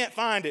they can't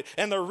find it.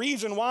 And the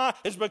reason why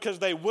is because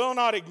they will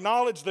not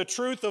acknowledge the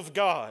truth of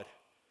God.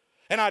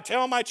 And I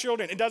tell my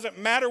children, it doesn't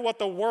matter what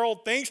the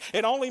world thinks,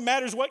 it only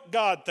matters what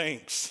God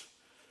thinks.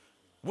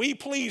 We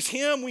please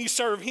Him, we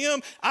serve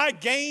Him. I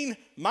gain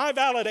my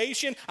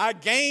validation, I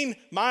gain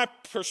my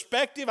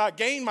perspective, I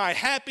gain my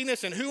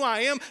happiness and who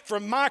I am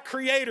from my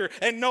Creator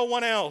and no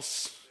one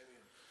else.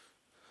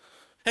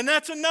 And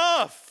that's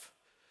enough.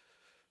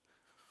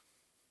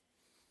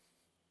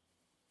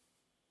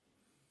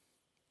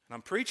 And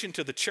I'm preaching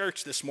to the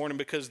church this morning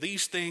because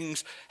these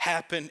things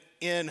happen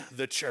in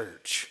the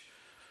church.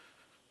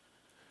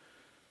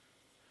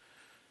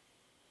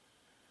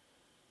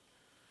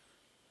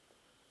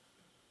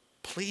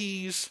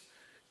 Please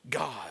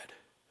God.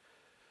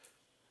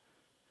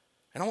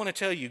 And I want to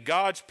tell you,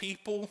 God's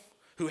people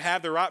who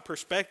have the right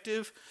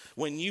perspective,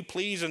 when you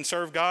please and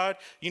serve God,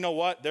 you know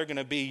what? They're going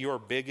to be your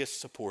biggest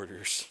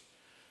supporters.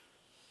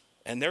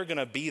 And they're going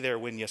to be there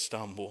when you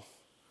stumble.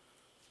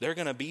 They're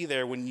going to be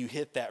there when you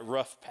hit that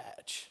rough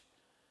patch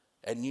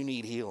and you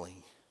need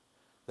healing.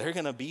 They're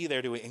going to be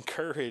there to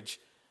encourage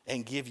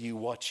and give you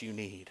what you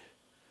need.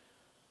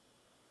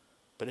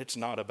 But it's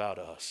not about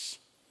us.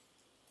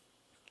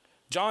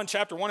 John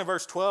chapter 1 and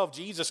verse 12,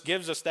 Jesus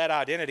gives us that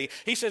identity.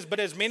 He says, but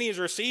as many as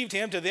received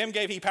Him, to them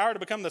gave He power to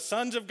become the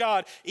sons of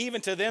God, even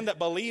to them that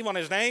believe on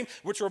His name,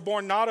 which were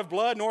born not of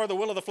blood, nor of the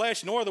will of the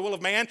flesh, nor of the will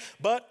of man,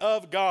 but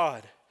of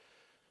God.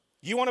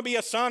 You want to be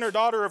a son or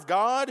daughter of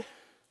God?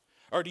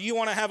 Or do you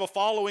want to have a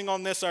following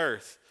on this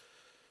earth?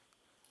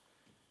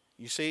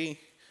 You see,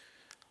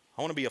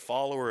 I want to be a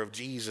follower of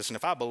Jesus. And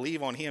if I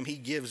believe on Him, He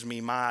gives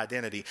me my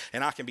identity.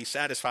 And I can be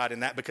satisfied in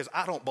that because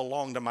I don't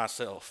belong to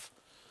myself.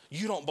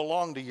 You don't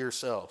belong to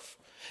yourself.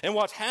 And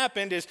what's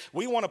happened is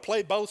we want to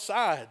play both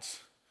sides.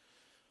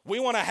 We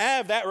want to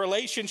have that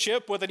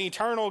relationship with an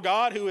eternal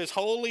God who is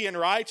holy and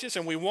righteous,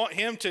 and we want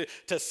Him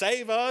to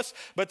save us,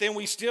 but then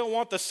we still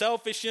want the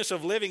selfishness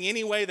of living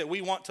any way that we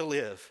want to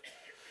live.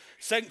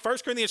 1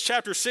 Corinthians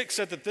chapter 6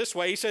 said it this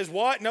way. He says,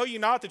 what? Know you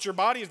not that your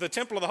body is the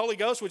temple of the Holy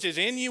Ghost, which is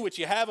in you, which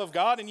you have of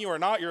God, and you are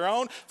not your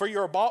own? For you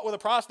are bought with a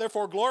price.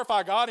 Therefore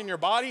glorify God in your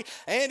body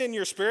and in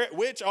your spirit,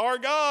 which are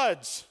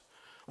God's.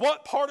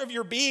 What part of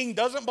your being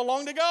doesn't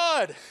belong to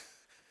God?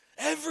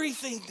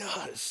 Everything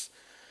does.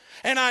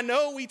 And I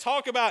know we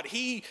talk about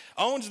He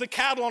owns the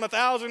cattle on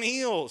 1,000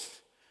 hills.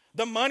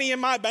 The money in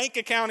my bank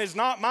account is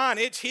not mine.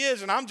 It's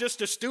His, and I'm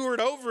just a steward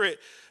over it.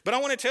 But I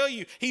want to tell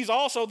you, He's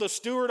also the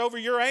steward over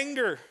your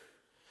anger.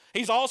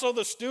 He's also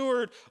the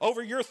steward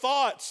over your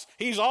thoughts.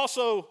 He's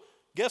also,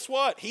 guess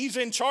what? He's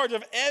in charge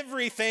of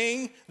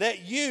everything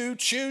that you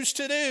choose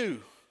to do.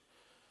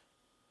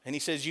 And He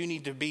says you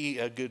need to be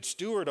a good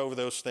steward over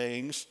those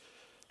things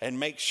and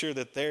make sure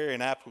that they're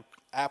in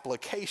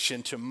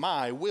application to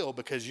my will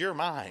because you're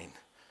mine.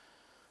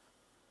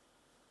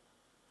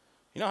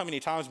 You know how many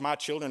times my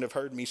children have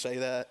heard me say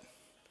that?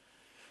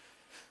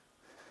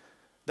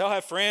 They'll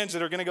have friends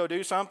that are going to go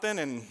do something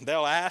and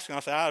they'll ask and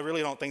I'll say, I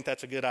really don't think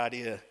that's a good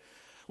idea.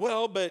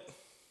 Well, but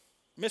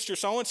Mr.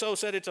 So-and-so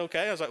said it's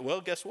okay. I was like, well,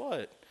 guess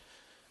what?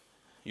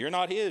 You're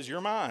not his,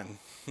 you're mine.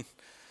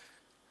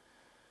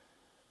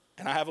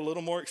 And I have a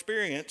little more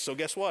experience, so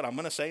guess what? I'm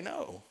going to say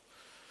no.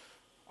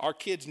 Our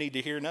kids need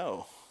to hear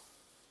no.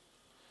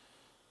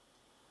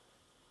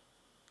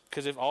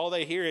 Because if all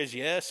they hear is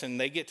yes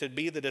and they get to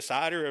be the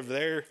decider of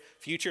their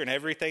future and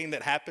everything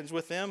that happens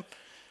with them,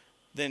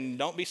 then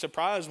don't be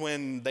surprised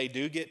when they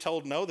do get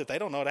told no that they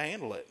don't know how to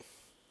handle it.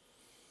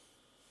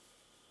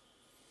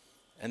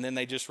 And then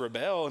they just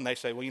rebel and they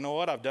say, well, you know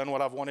what? I've done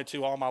what I've wanted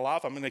to all my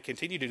life. I'm going to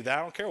continue to do that.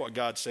 I don't care what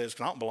God says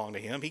because I don't belong to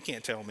Him. He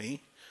can't tell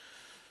me.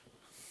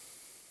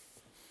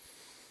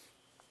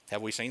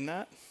 Have we seen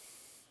that?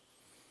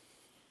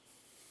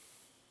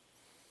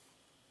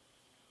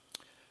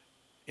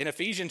 In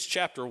Ephesians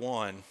chapter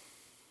 1,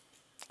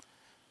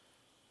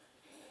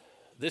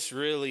 this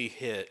really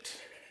hit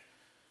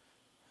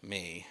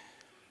me.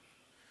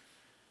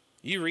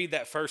 You read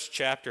that first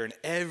chapter, and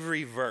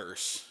every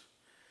verse,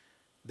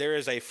 there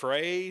is a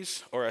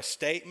phrase or a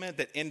statement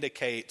that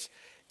indicates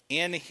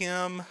in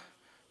him,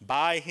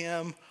 by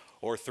him,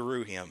 or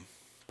through him,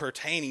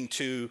 pertaining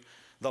to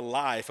the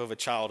life of a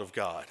child of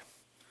God.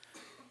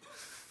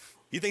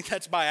 You think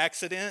that's by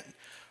accident,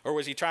 or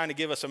was he trying to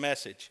give us a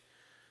message?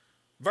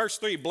 Verse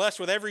 3, blessed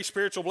with every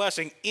spiritual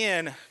blessing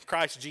in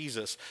Christ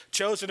Jesus,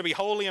 chosen to be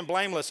holy and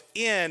blameless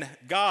in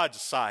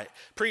God's sight,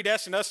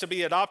 predestined us to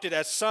be adopted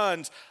as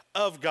sons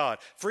of God,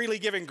 freely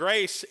giving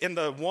grace in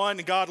the one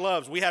God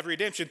loves. We have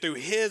redemption through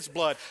his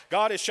blood.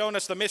 God has shown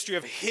us the mystery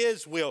of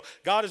his will.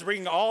 God is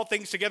bringing all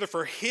things together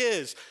for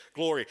his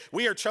glory.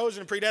 We are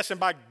chosen and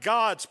predestined by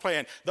God's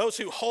plan. Those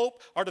who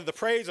hope are to the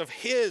praise of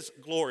his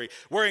glory.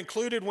 We're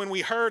included when we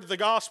heard the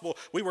gospel.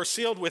 We were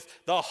sealed with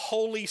the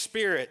Holy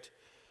Spirit.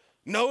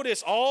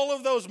 Notice all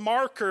of those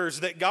markers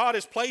that God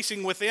is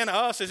placing within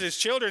us as his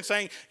children,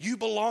 saying, you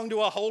belong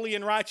to a holy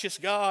and righteous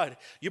God.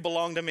 You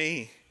belong to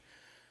me.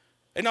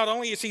 And not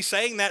only is he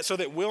saying that so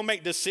that we'll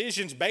make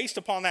decisions based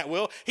upon that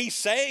will, he's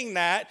saying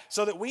that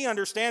so that we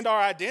understand our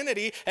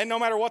identity, and no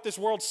matter what this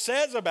world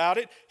says about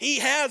it, he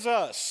has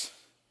us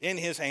in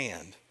his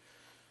hand.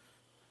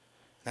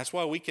 That's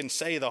why we can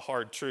say the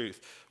hard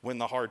truth when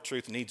the hard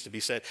truth needs to be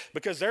said,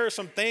 because there are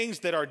some things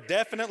that are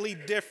definitely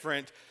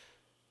different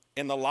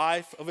in the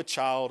life of a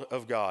child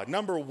of God.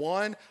 Number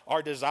one,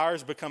 our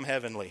desires become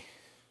heavenly.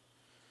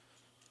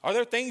 Are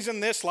there things in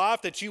this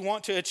life that you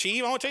want to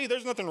achieve? I want to tell you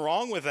there's nothing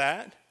wrong with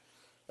that,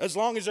 as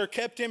long as they're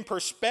kept in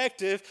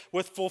perspective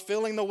with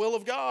fulfilling the will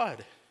of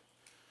God.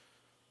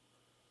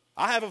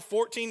 I have a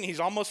 14,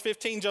 he's almost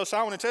 15, Josiah.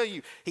 I want to tell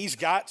you, he's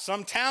got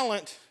some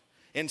talent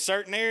in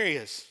certain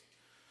areas.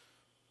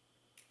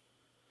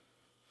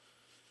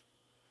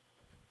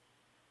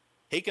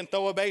 He can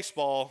throw a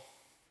baseball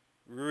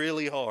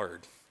really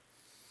hard.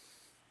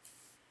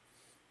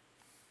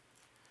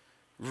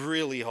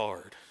 Really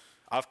hard.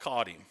 I've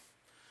caught him.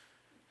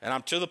 And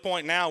I'm to the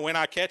point now when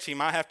I catch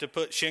him, I have to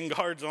put shin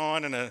guards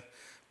on and a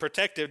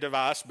protective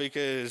device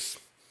because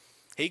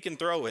he can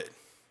throw it.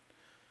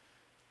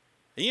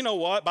 And you know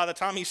what? By the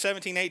time he's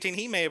 17, 18,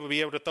 he may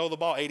be able to throw the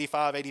ball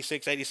 85,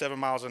 86, 87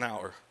 miles an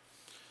hour.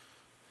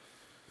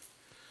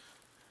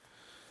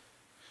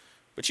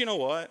 But you know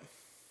what?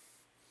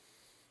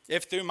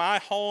 If through my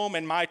home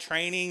and my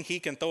training, he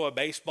can throw a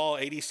baseball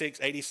 86,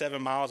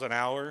 87 miles an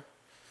hour,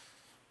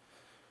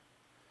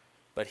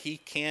 but he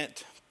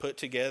can't put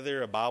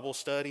together a Bible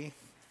study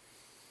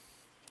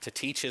to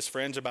teach his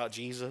friends about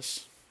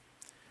Jesus,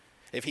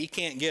 if he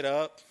can't get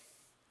up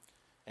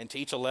and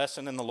teach a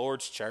lesson in the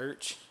Lord's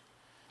church,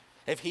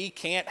 if he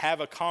can't have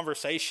a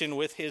conversation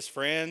with his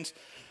friends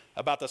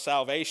about the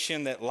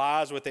salvation that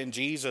lies within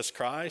Jesus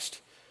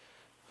Christ,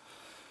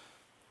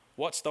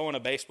 what's throwing a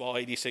baseball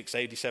 86,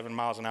 87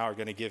 miles an hour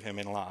going to give him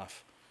in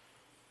life?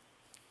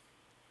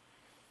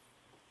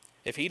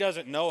 If he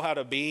doesn't know how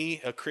to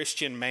be a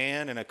Christian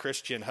man and a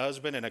Christian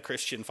husband and a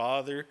Christian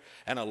father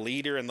and a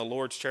leader in the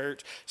Lord's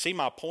church, see,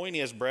 my point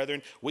is,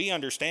 brethren, we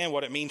understand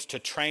what it means to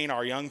train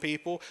our young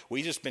people.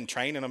 We've just been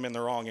training them in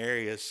the wrong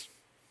areas.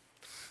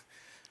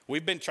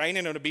 We've been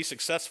training them to be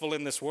successful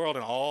in this world,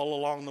 and all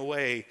along the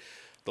way,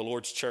 the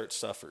Lord's church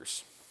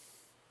suffers.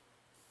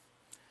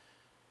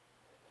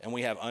 And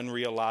we have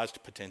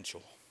unrealized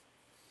potential.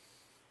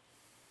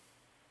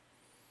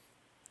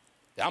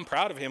 I'm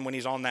proud of him when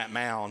he's on that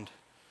mound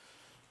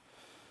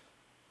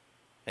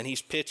and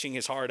he's pitching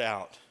his heart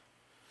out.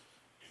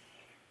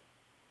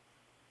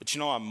 But you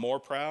know, I'm more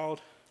proud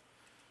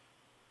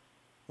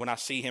when I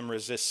see him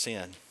resist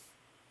sin.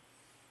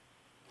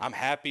 I'm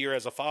happier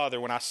as a father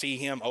when I see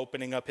him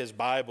opening up his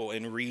Bible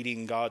and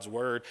reading God's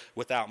word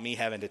without me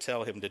having to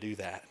tell him to do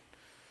that.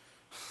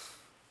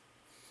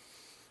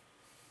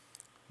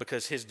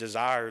 Because his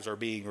desires are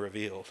being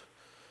revealed.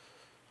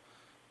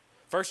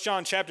 1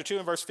 John chapter 2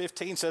 and verse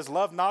 15 says,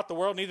 love not the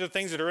world, neither the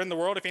things that are in the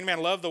world. If any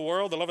man love the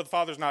world, the love of the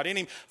Father is not in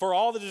him. For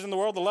all that is in the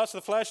world, the lust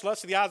of the flesh,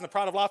 lust of the eyes, and the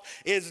pride of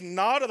life, is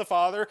not of the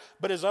Father,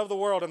 but is of the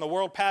world. And the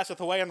world passeth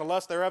away, and the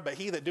lust thereof. But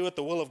he that doeth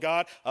the will of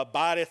God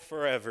abideth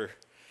forever.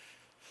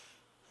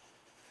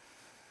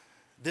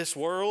 This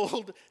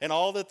world and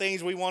all the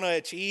things we want to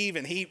achieve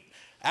and heap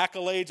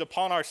accolades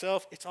upon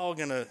ourselves, it's all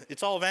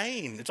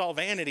vain. It's all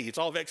vanity. It's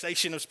all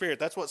vexation of spirit.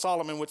 That's what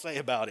Solomon would say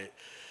about it.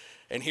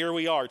 And here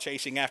we are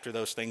chasing after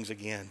those things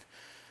again.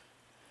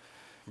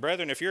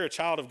 Brethren, if you're a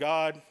child of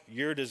God,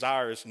 your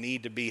desires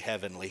need to be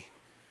heavenly.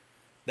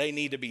 They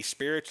need to be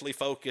spiritually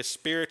focused,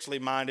 spiritually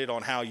minded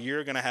on how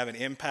you're going to have an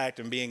impact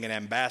in being an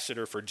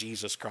ambassador for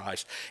Jesus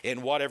Christ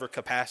in whatever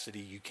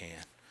capacity you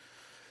can.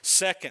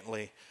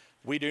 Secondly,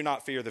 we do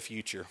not fear the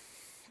future.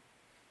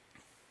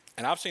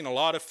 And I've seen a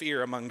lot of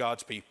fear among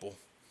God's people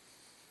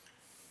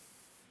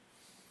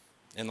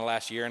in the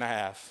last year and a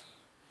half.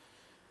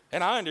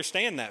 And I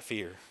understand that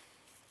fear.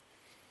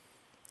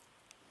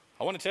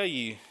 I want to tell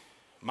you,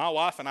 my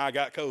wife and I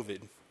got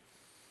COVID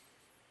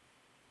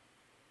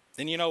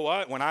And you know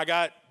what? When I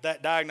got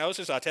that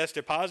diagnosis, I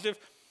tested positive,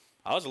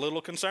 I was a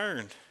little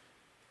concerned.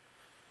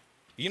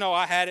 You know,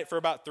 I had it for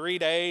about 3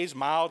 days,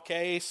 mild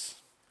case,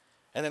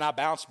 and then I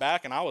bounced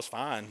back and I was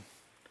fine.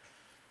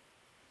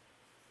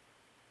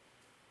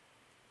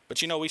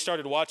 But you know, we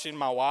started watching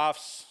my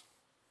wife's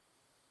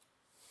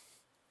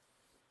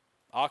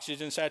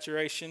oxygen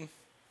saturation,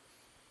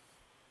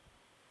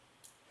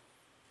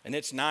 and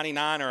it's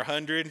 99 or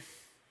 100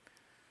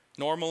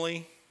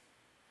 normally,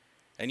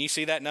 and you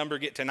see that number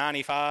get to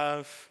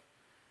 95,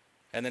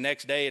 and the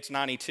next day it's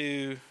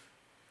 92,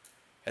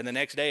 and the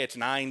next day it's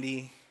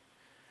 90,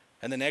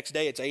 and the next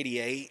day it's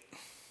 88.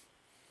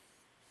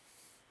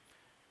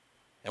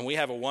 And we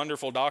have a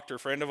wonderful doctor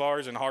friend of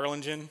ours in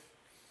Harlingen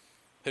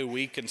who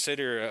we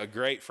consider a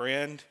great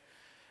friend,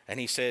 and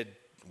he said,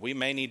 we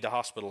may need to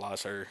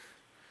hospitalize her,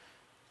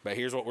 but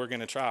here's what we're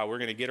going to try. We're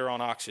going to get her on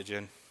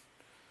oxygen.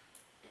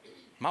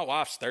 My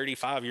wife's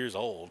 35 years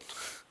old.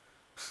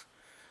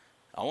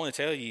 I want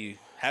to tell you,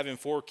 having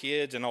 4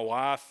 kids and a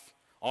wife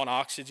on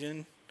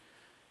oxygen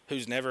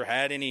who's never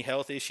had any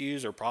health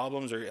issues or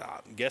problems, or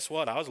guess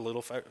what? I was a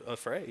little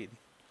afraid.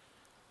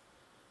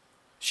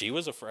 She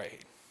was afraid.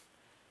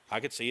 I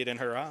could see it in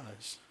her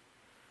eyes.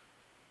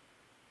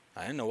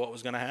 I didn't know what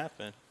was going to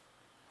happen.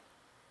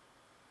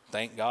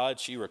 Thank God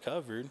she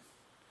recovered.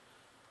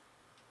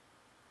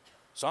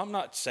 So I'm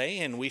not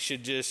saying we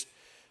should just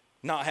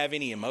not have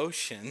any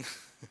emotion.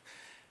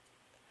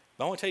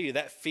 But I want to tell you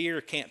that fear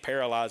can't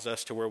paralyze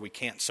us to where we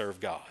can't serve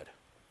God.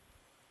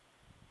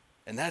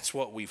 And that's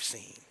what we've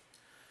seen.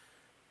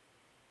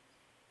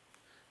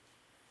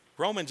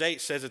 Romans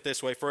 8 says it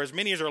this way, for as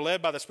many as are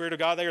led by the Spirit of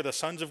God, they are the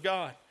sons of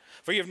God.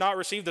 For you have not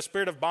received the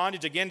spirit of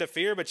bondage again to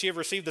fear, but you have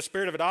received the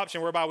spirit of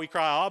adoption, whereby we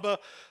cry, Abba,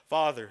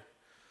 Father.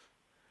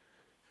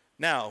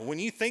 Now, when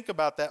you think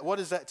about that, what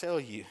does that tell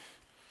you?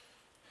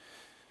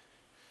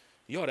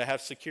 You ought to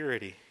have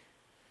security.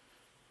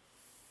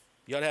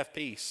 You ought to have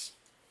peace.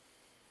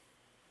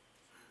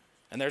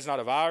 And there's not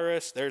a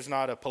virus, there's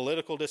not a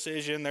political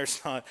decision, there's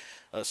not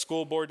a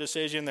school board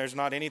decision, there's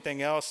not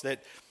anything else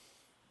that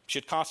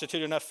should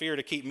constitute enough fear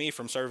to keep me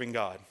from serving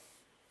God.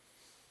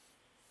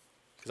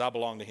 Because I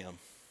belong to Him.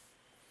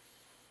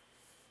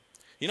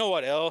 You know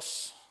what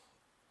else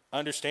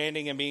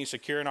understanding and being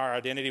secure in our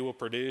identity will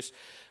produce?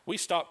 We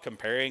stop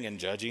comparing and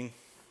judging.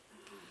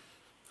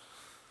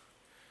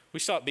 We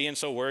stop being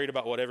so worried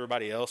about what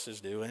everybody else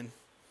is doing.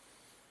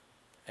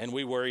 And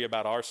we worry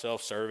about our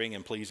self-serving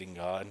and pleasing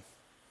God.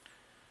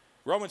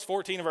 Romans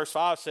 14 and verse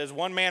 5 says,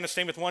 one man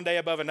esteemeth one day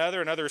above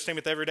another, another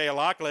esteemeth every day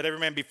alike. Let every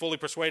man be fully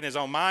persuaded in his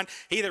own mind.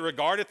 He that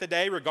regardeth the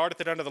day,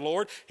 regardeth it unto the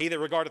Lord. He that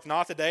regardeth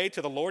not the day,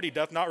 to the Lord he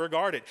doth not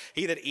regard it.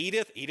 He that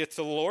eateth, eateth to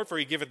the Lord, for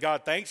he giveth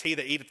God thanks. He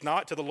that eateth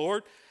not to the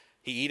Lord,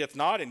 he eateth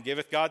not, and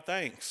giveth God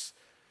thanks.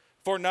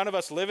 For none of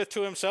us liveth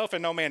to himself,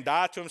 and no man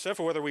dieth to himself.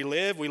 For whether we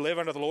live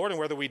unto the Lord, and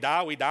whether we die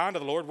unto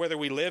the Lord. Whether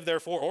we live,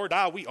 therefore, or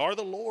die, we are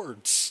the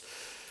Lord's.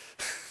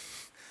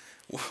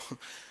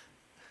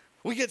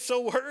 We get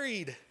so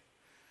worried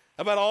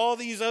about all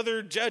these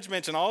other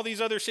judgments and all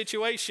these other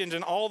situations,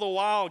 and all the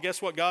while,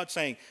 guess what God's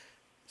saying?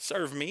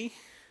 Serve me.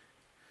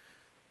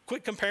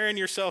 Quit comparing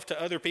yourself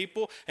to other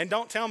people, and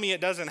don't tell me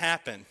it doesn't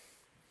happen.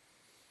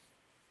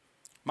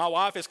 My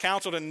wife has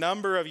counseled a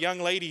number of young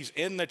ladies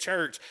in the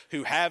church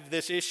who have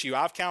this issue.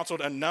 I've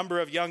counseled a number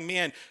of young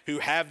men who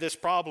have this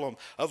problem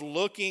of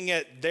looking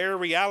at their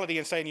reality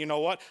and saying, you know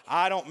what?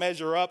 I don't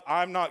measure up.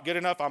 I'm not good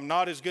enough. I'm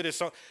not as good as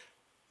some.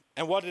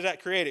 And what does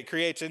that create? It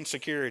creates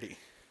insecurity.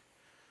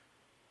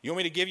 You want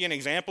me to give you an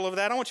example of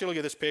that? I want you to look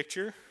at this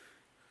picture.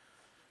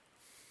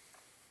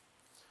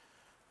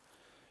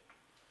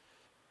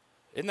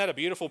 Isn't that a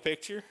beautiful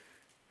picture?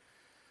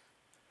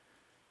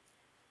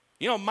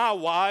 You know, my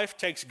wife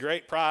takes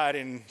great pride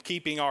in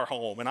keeping our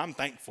home, and I'm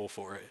thankful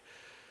for it.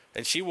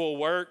 And she will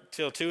work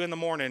till 2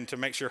 a.m. to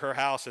make sure her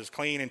house is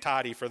clean and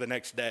tidy for the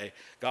next day.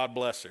 God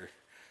bless her.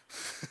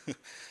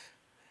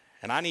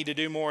 And I need to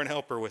do more and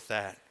help her with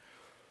that.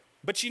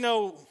 But you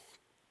know,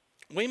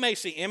 we may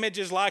see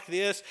images like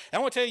this. And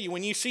I want to tell you,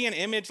 when you see an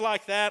image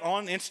like that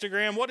on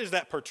Instagram, what does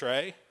that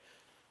portray?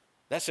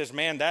 That says,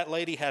 man, that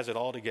lady has it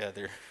all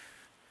together.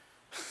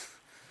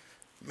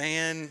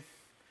 Man,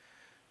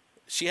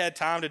 she had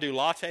time to do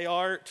latte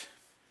art.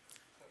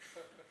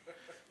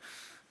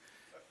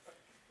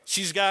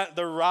 She's got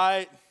the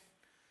right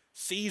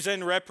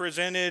season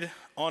represented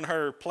on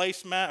her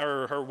placemat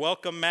or her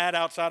welcome mat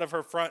outside of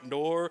her front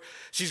door.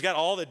 She's got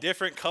all the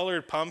different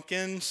colored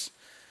pumpkins.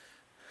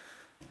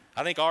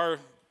 I think our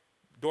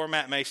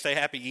doormat may say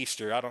Happy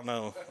Easter. I don't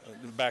know.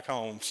 Back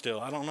home still.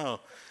 I don't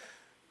know.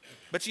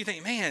 But you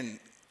think,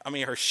 man, I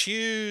mean, her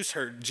shoes,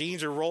 her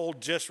jeans are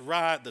rolled just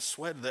right. The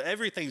sweat,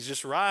 everything's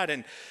just right.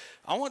 And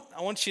I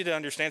want you to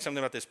understand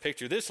something about this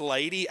picture. This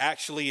lady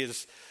actually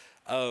is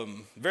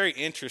very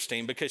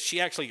interesting because she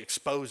actually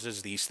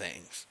exposes these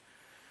things.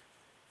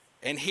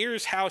 And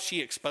here's how she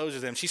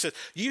exposes them. She says,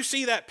 you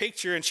see that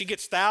picture, and she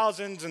gets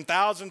thousands and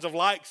thousands of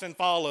likes and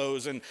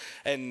follows,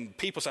 and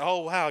people say, oh,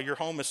 wow, your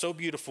home is so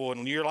beautiful,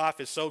 and your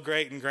life is so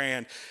great and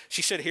grand.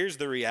 She said, here's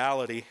the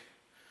reality.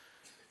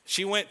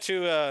 She went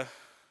to a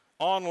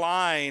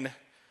online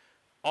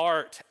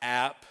art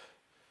app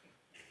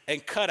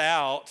and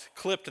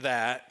clipped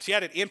that. She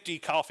had an empty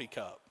coffee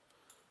cup.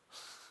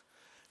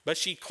 But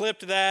she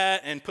clipped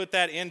that and put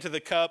that into the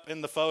cup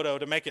in the photo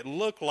to make it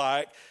look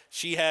like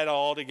she had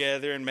all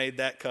together and made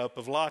that cup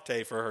of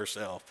latte for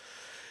herself.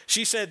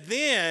 She said,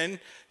 then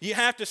you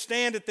have to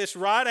stand at this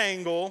right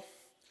angle.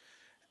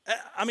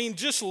 I mean,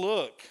 just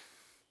look.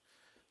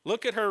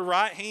 Look at her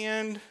right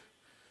hand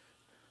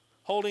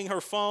holding her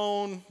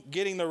phone,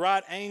 getting the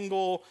right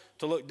angle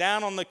to look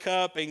down on the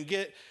cup and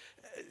get...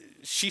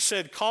 She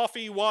said,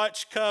 coffee,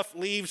 watch, cuff,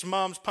 leaves,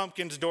 mums,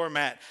 pumpkins,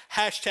 doormat.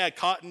 #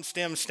 cotton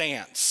stem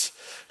stance.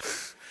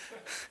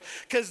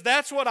 Because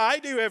that's what I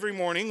do every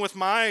morning with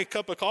my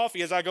cup of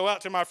coffee as I go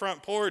out to my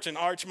front porch and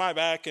arch my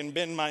back and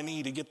bend my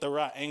knee to get the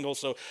right angle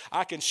so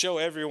I can show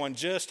everyone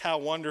just how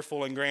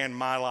wonderful and grand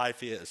my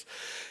life is.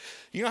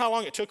 You know how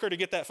long it took her to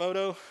get that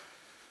photo?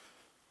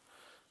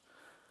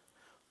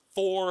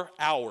 4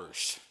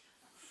 hours.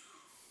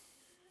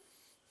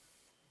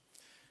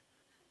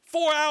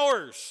 4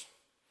 hours.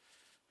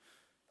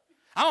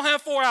 I don't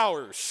have 4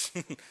 hours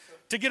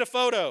to get a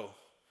photo.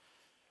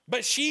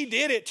 But she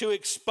did it to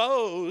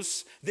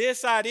expose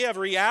this idea of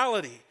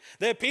reality.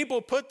 That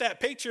people put that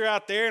picture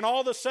out there and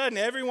all of a sudden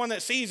everyone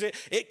that sees it,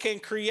 it can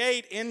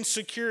create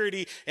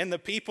insecurity in the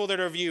people that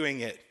are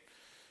viewing it.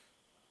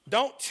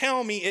 Don't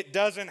tell me it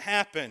doesn't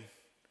happen.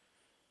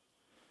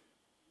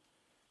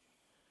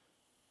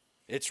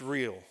 It's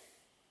real.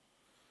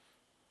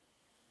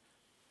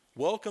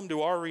 Welcome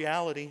to our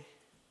reality.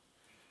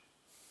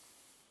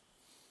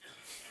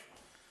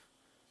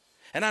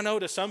 And I know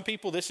to some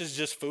people this is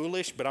just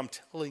foolish, but I'm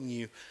telling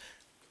you,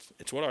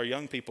 it's what our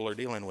young people are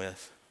dealing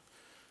with.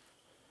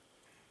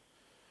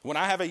 When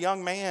I have a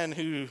young man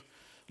who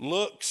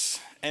looks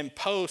and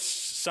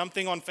posts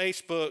something on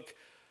Facebook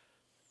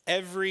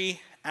every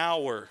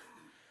hour,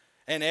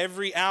 and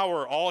every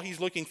hour all he's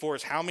looking for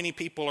is how many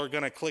people are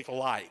going to click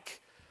like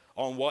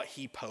on what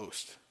he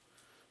posts.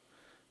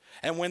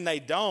 And when they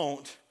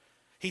don't,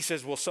 he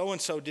says, well,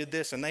 so-and-so did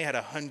this and they had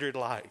 100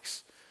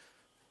 likes.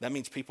 That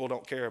means people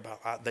don't care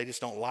about, they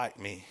just don't like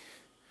me.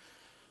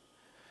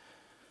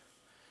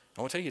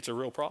 I want to tell you, it's a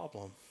real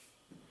problem.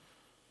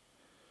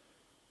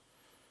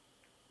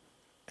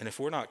 And if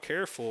we're not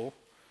careful,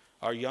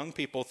 our young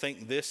people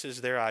think this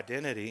is their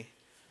identity.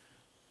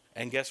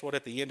 And guess what?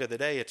 At the end of the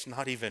day, it's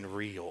not even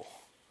real.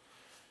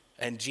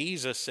 And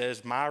Jesus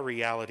says, my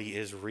reality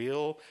is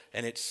real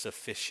and it's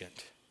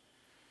sufficient.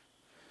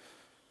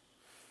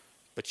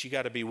 But you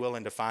got to be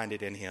willing to find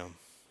it in Him.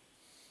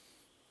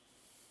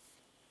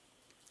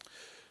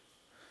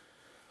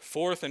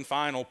 Fourth and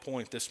final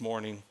point this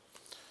morning.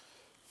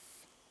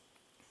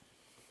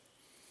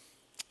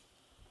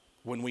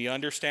 When we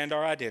understand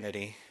our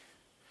identity,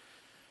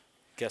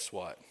 guess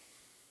what?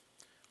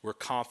 We're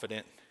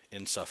confident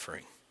in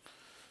suffering.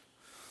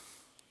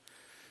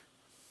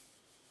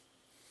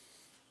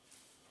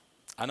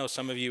 I know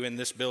some of you in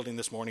this building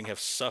this morning have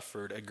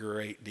suffered a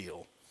great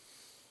deal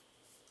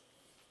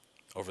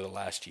over the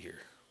last year.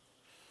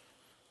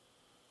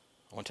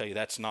 I want to tell you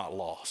that's not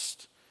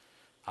lost.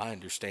 I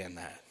understand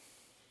that.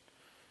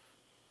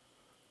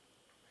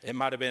 It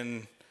might have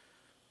been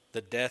the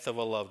death of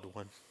a loved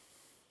one,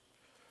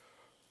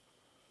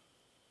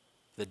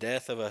 the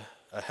death of a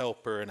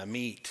helper and a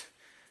meet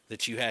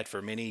that you had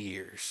for many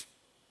years.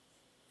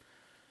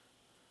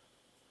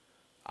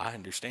 I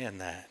understand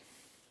that.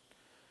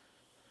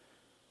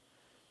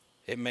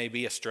 It may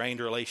be a strained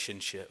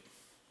relationship.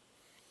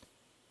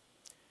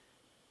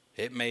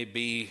 It may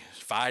be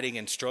fighting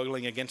and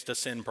struggling against a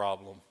sin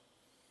problem.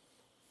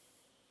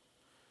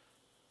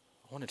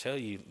 I want to tell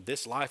you,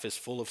 this life is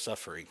full of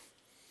suffering.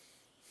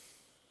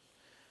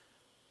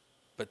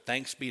 But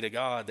thanks be to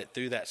God that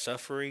through that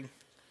suffering,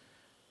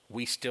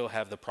 we still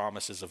have the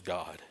promises of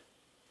God.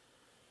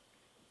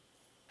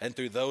 And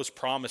through those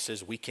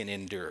promises, we can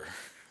endure.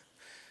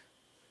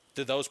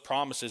 Through those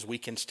promises, we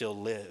can still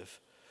live.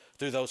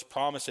 Through those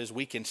promises,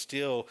 we can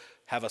still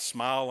have a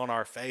smile on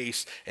our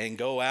face and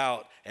go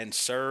out and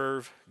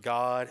serve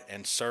God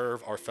and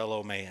serve our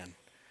fellow man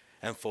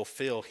and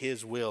fulfill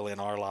His will in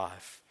our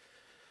life.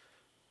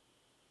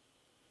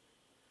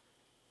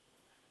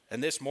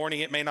 And this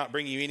morning, it may not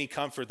bring you any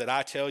comfort that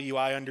I tell you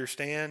I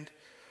understand.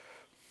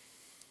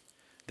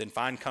 Then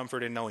find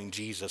comfort in knowing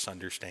Jesus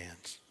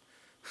understands.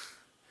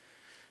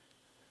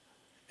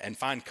 And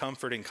find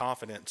comfort and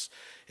confidence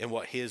in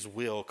what His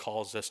will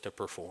calls us to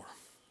perform.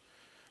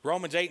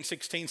 Romans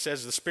 8:16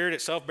 says, the Spirit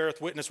itself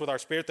beareth witness with our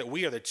spirit that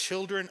we are the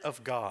children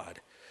of God.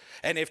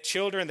 And if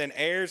children, then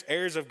heirs,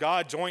 heirs of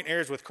God, joint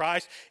heirs with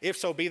Christ, if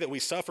so be that we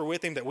suffer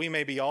with Him, that we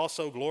may be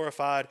also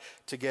glorified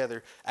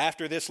together.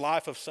 After this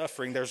life of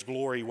suffering, there's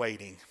glory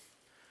waiting.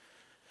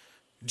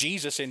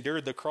 Jesus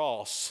endured the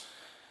cross.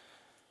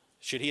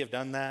 Should He have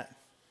done that?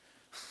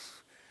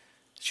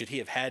 Should He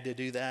have had to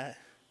do that?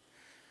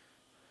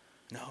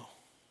 No.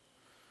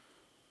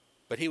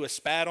 But He was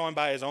spat on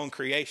by His own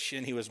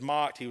creation. He was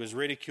mocked. He was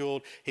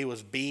ridiculed. He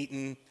was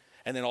beaten.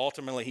 And then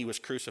ultimately He was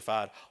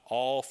crucified,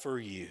 all for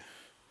you.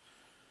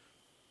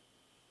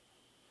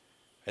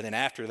 And then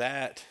after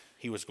that,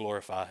 he was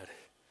glorified.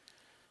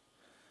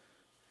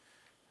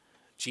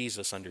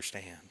 Jesus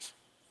understands.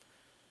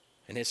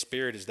 And his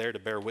Spirit is there to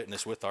bear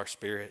witness with our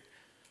spirit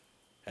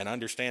and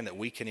understand that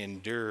we can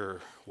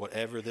endure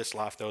whatever this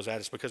life throws at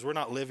us, because we're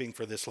not living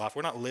for this life.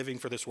 We're not living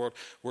for this world.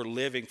 We're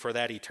living for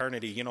that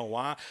eternity. You know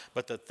why?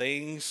 But the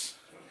things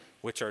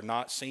which are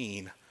not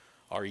seen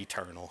are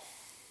eternal.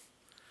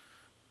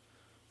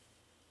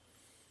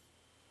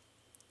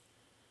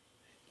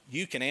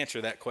 You can answer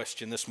that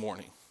question this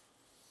morning,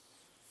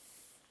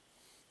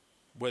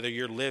 whether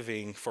you're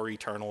living for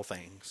eternal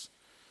things.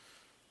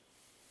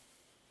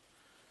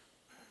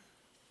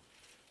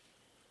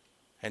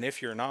 And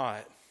if you're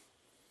not,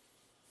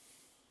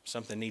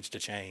 something needs to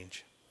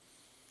change.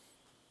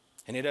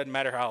 And it doesn't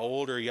matter how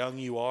old or young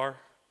you are.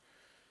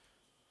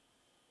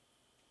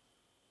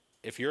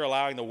 If you're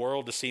allowing the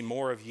world to see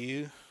more of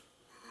you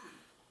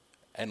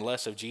and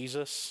less of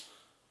Jesus,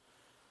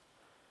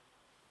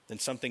 then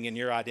something in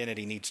your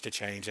identity needs to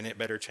change, and it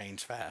better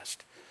change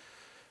fast.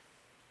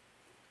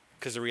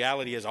 Because the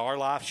reality is our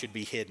life should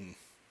be hidden.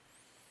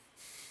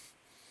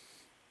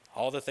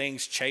 All the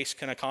things Chase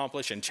can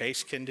accomplish and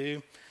Chase can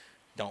do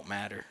don't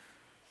matter.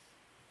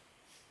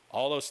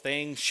 All those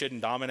things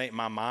shouldn't dominate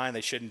my mind.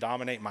 They shouldn't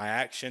dominate my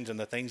actions and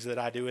the things that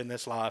I do in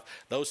this life.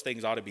 Those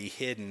things ought to be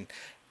hidden,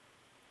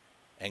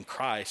 and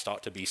Christ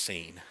ought to be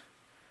seen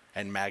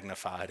and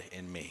magnified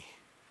in me.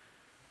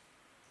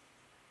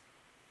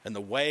 And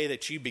the way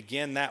that you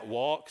begin that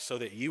walk so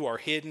that you are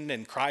hidden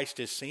and Christ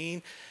is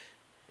seen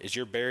is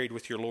you're buried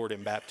with your Lord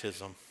in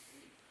baptism.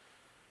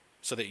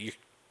 So that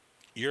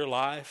your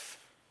life,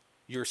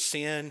 your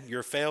sin,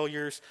 your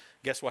failures,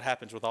 guess what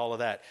happens with all of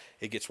that?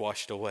 It gets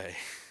washed away.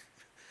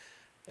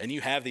 And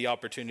you have the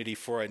opportunity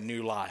for a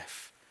new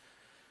life.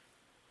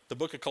 The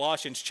book of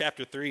Colossians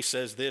chapter 3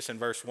 says this in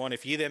verse 1,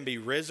 if ye then be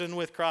risen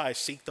with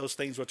Christ, seek those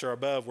things which are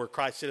above, where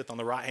Christ sitteth on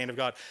the right hand of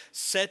God.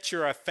 Set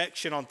your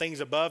affection on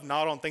things above,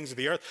 not on things of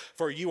the earth,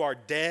 for you are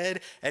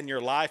dead, and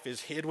your life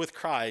is hid with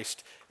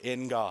Christ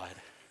in God.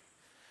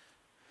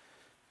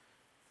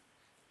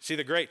 See,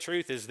 the great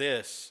truth is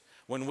this.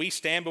 When we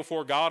stand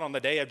before God on the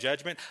day of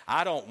judgment,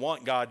 I don't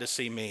want God to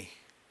see me.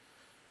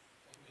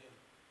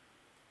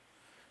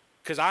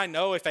 Because I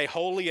know if a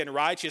holy and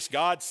righteous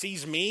God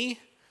sees me,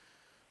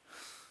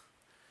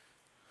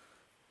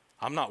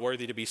 I'm not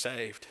worthy to be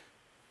saved.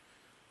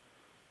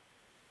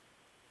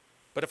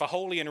 But if a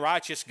holy and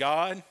righteous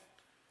God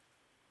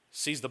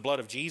sees the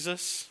blood of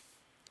Jesus,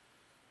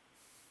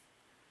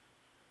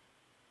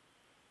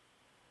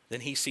 then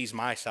he sees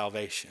my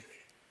salvation.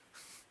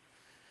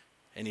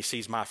 And he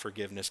sees my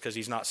forgiveness, because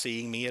he's not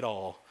seeing me at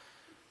all,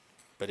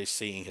 but he's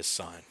seeing his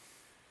Son.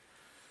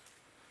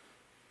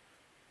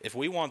 If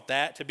we want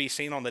that to be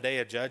seen on the day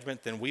of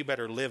judgment, then we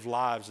better live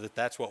lives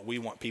that's what we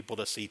want people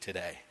to see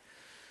today.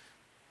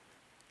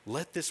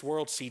 Let this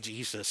world see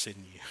Jesus in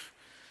you.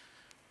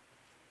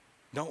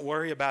 Don't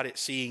worry about it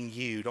seeing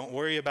you. Don't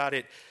worry about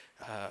it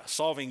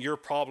solving your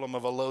problem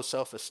of a low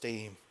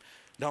self-esteem.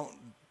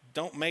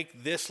 Don't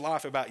make this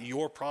life about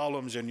your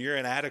problems and your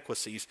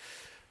inadequacies.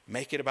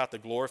 Make it about the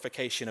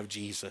glorification of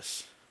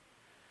Jesus.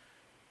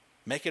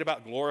 Make it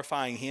about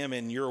glorifying him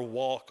in your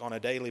walk on a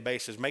daily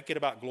basis. Make it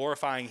about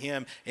glorifying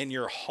him in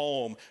your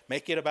home.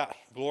 Make it about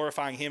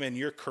glorifying him in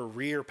your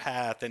career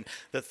path and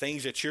the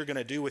things that you're going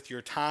to do with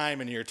your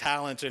time and your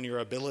talents and your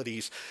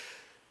abilities.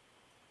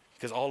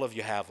 Because all of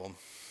you have them.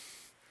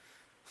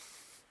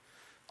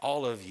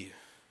 All of you.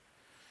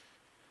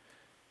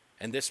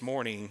 And this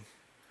morning,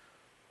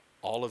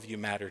 all of you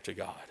matter to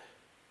God.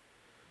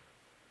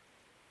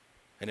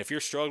 And if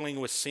you're struggling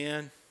with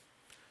sin,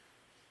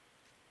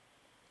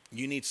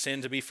 you need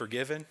sin to be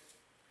forgiven,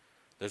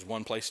 there's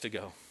one place to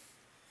go.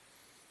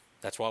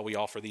 That's why we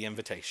offer the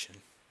invitation.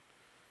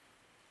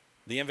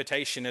 The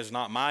invitation is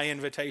not my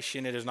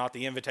invitation. It is not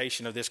the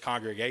invitation of this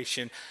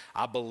congregation.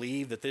 I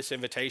believe that this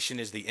invitation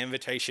is the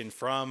invitation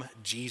from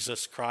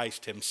Jesus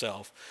Christ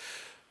himself,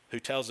 who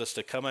tells us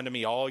to come unto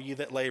me, all you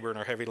that labor and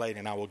are heavy laden,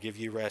 and I will give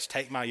you rest.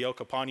 Take my yoke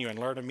upon you and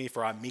learn of me,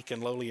 for I am meek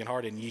and lowly in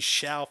heart, and ye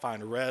shall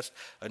find rest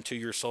unto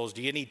your souls.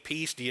 Do you need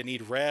peace? Do you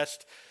need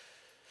rest?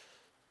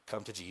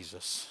 Come to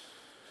Jesus.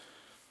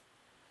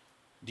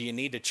 Do you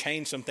need to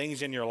change some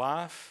things in your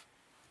life?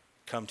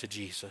 Come to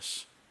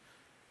Jesus.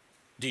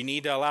 Do you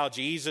need to allow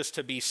Jesus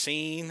to be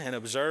seen and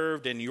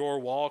observed in your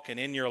walk and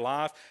in your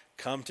life?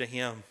 Come to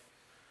him.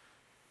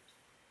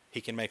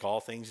 He can make all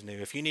things new.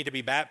 If you need to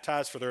be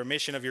baptized for the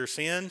remission of your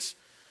sins,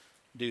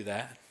 do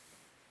that.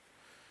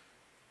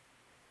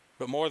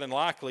 But more than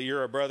likely,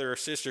 you're a brother or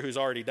sister who's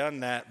already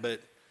done that,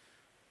 but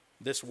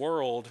this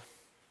world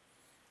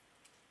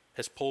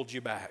has pulled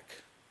you back.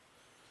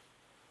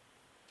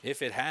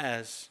 If it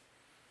has,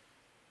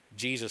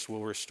 Jesus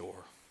will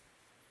restore.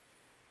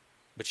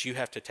 But you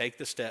have to take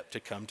the step to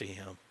come to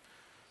him.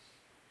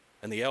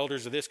 And the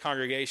elders of this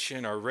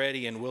congregation are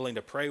ready and willing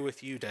to pray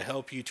with you, to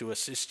help you, to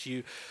assist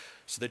you,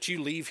 so that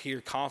you leave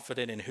here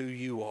confident in who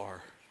you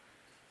are,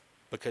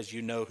 because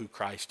you know who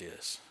Christ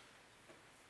is.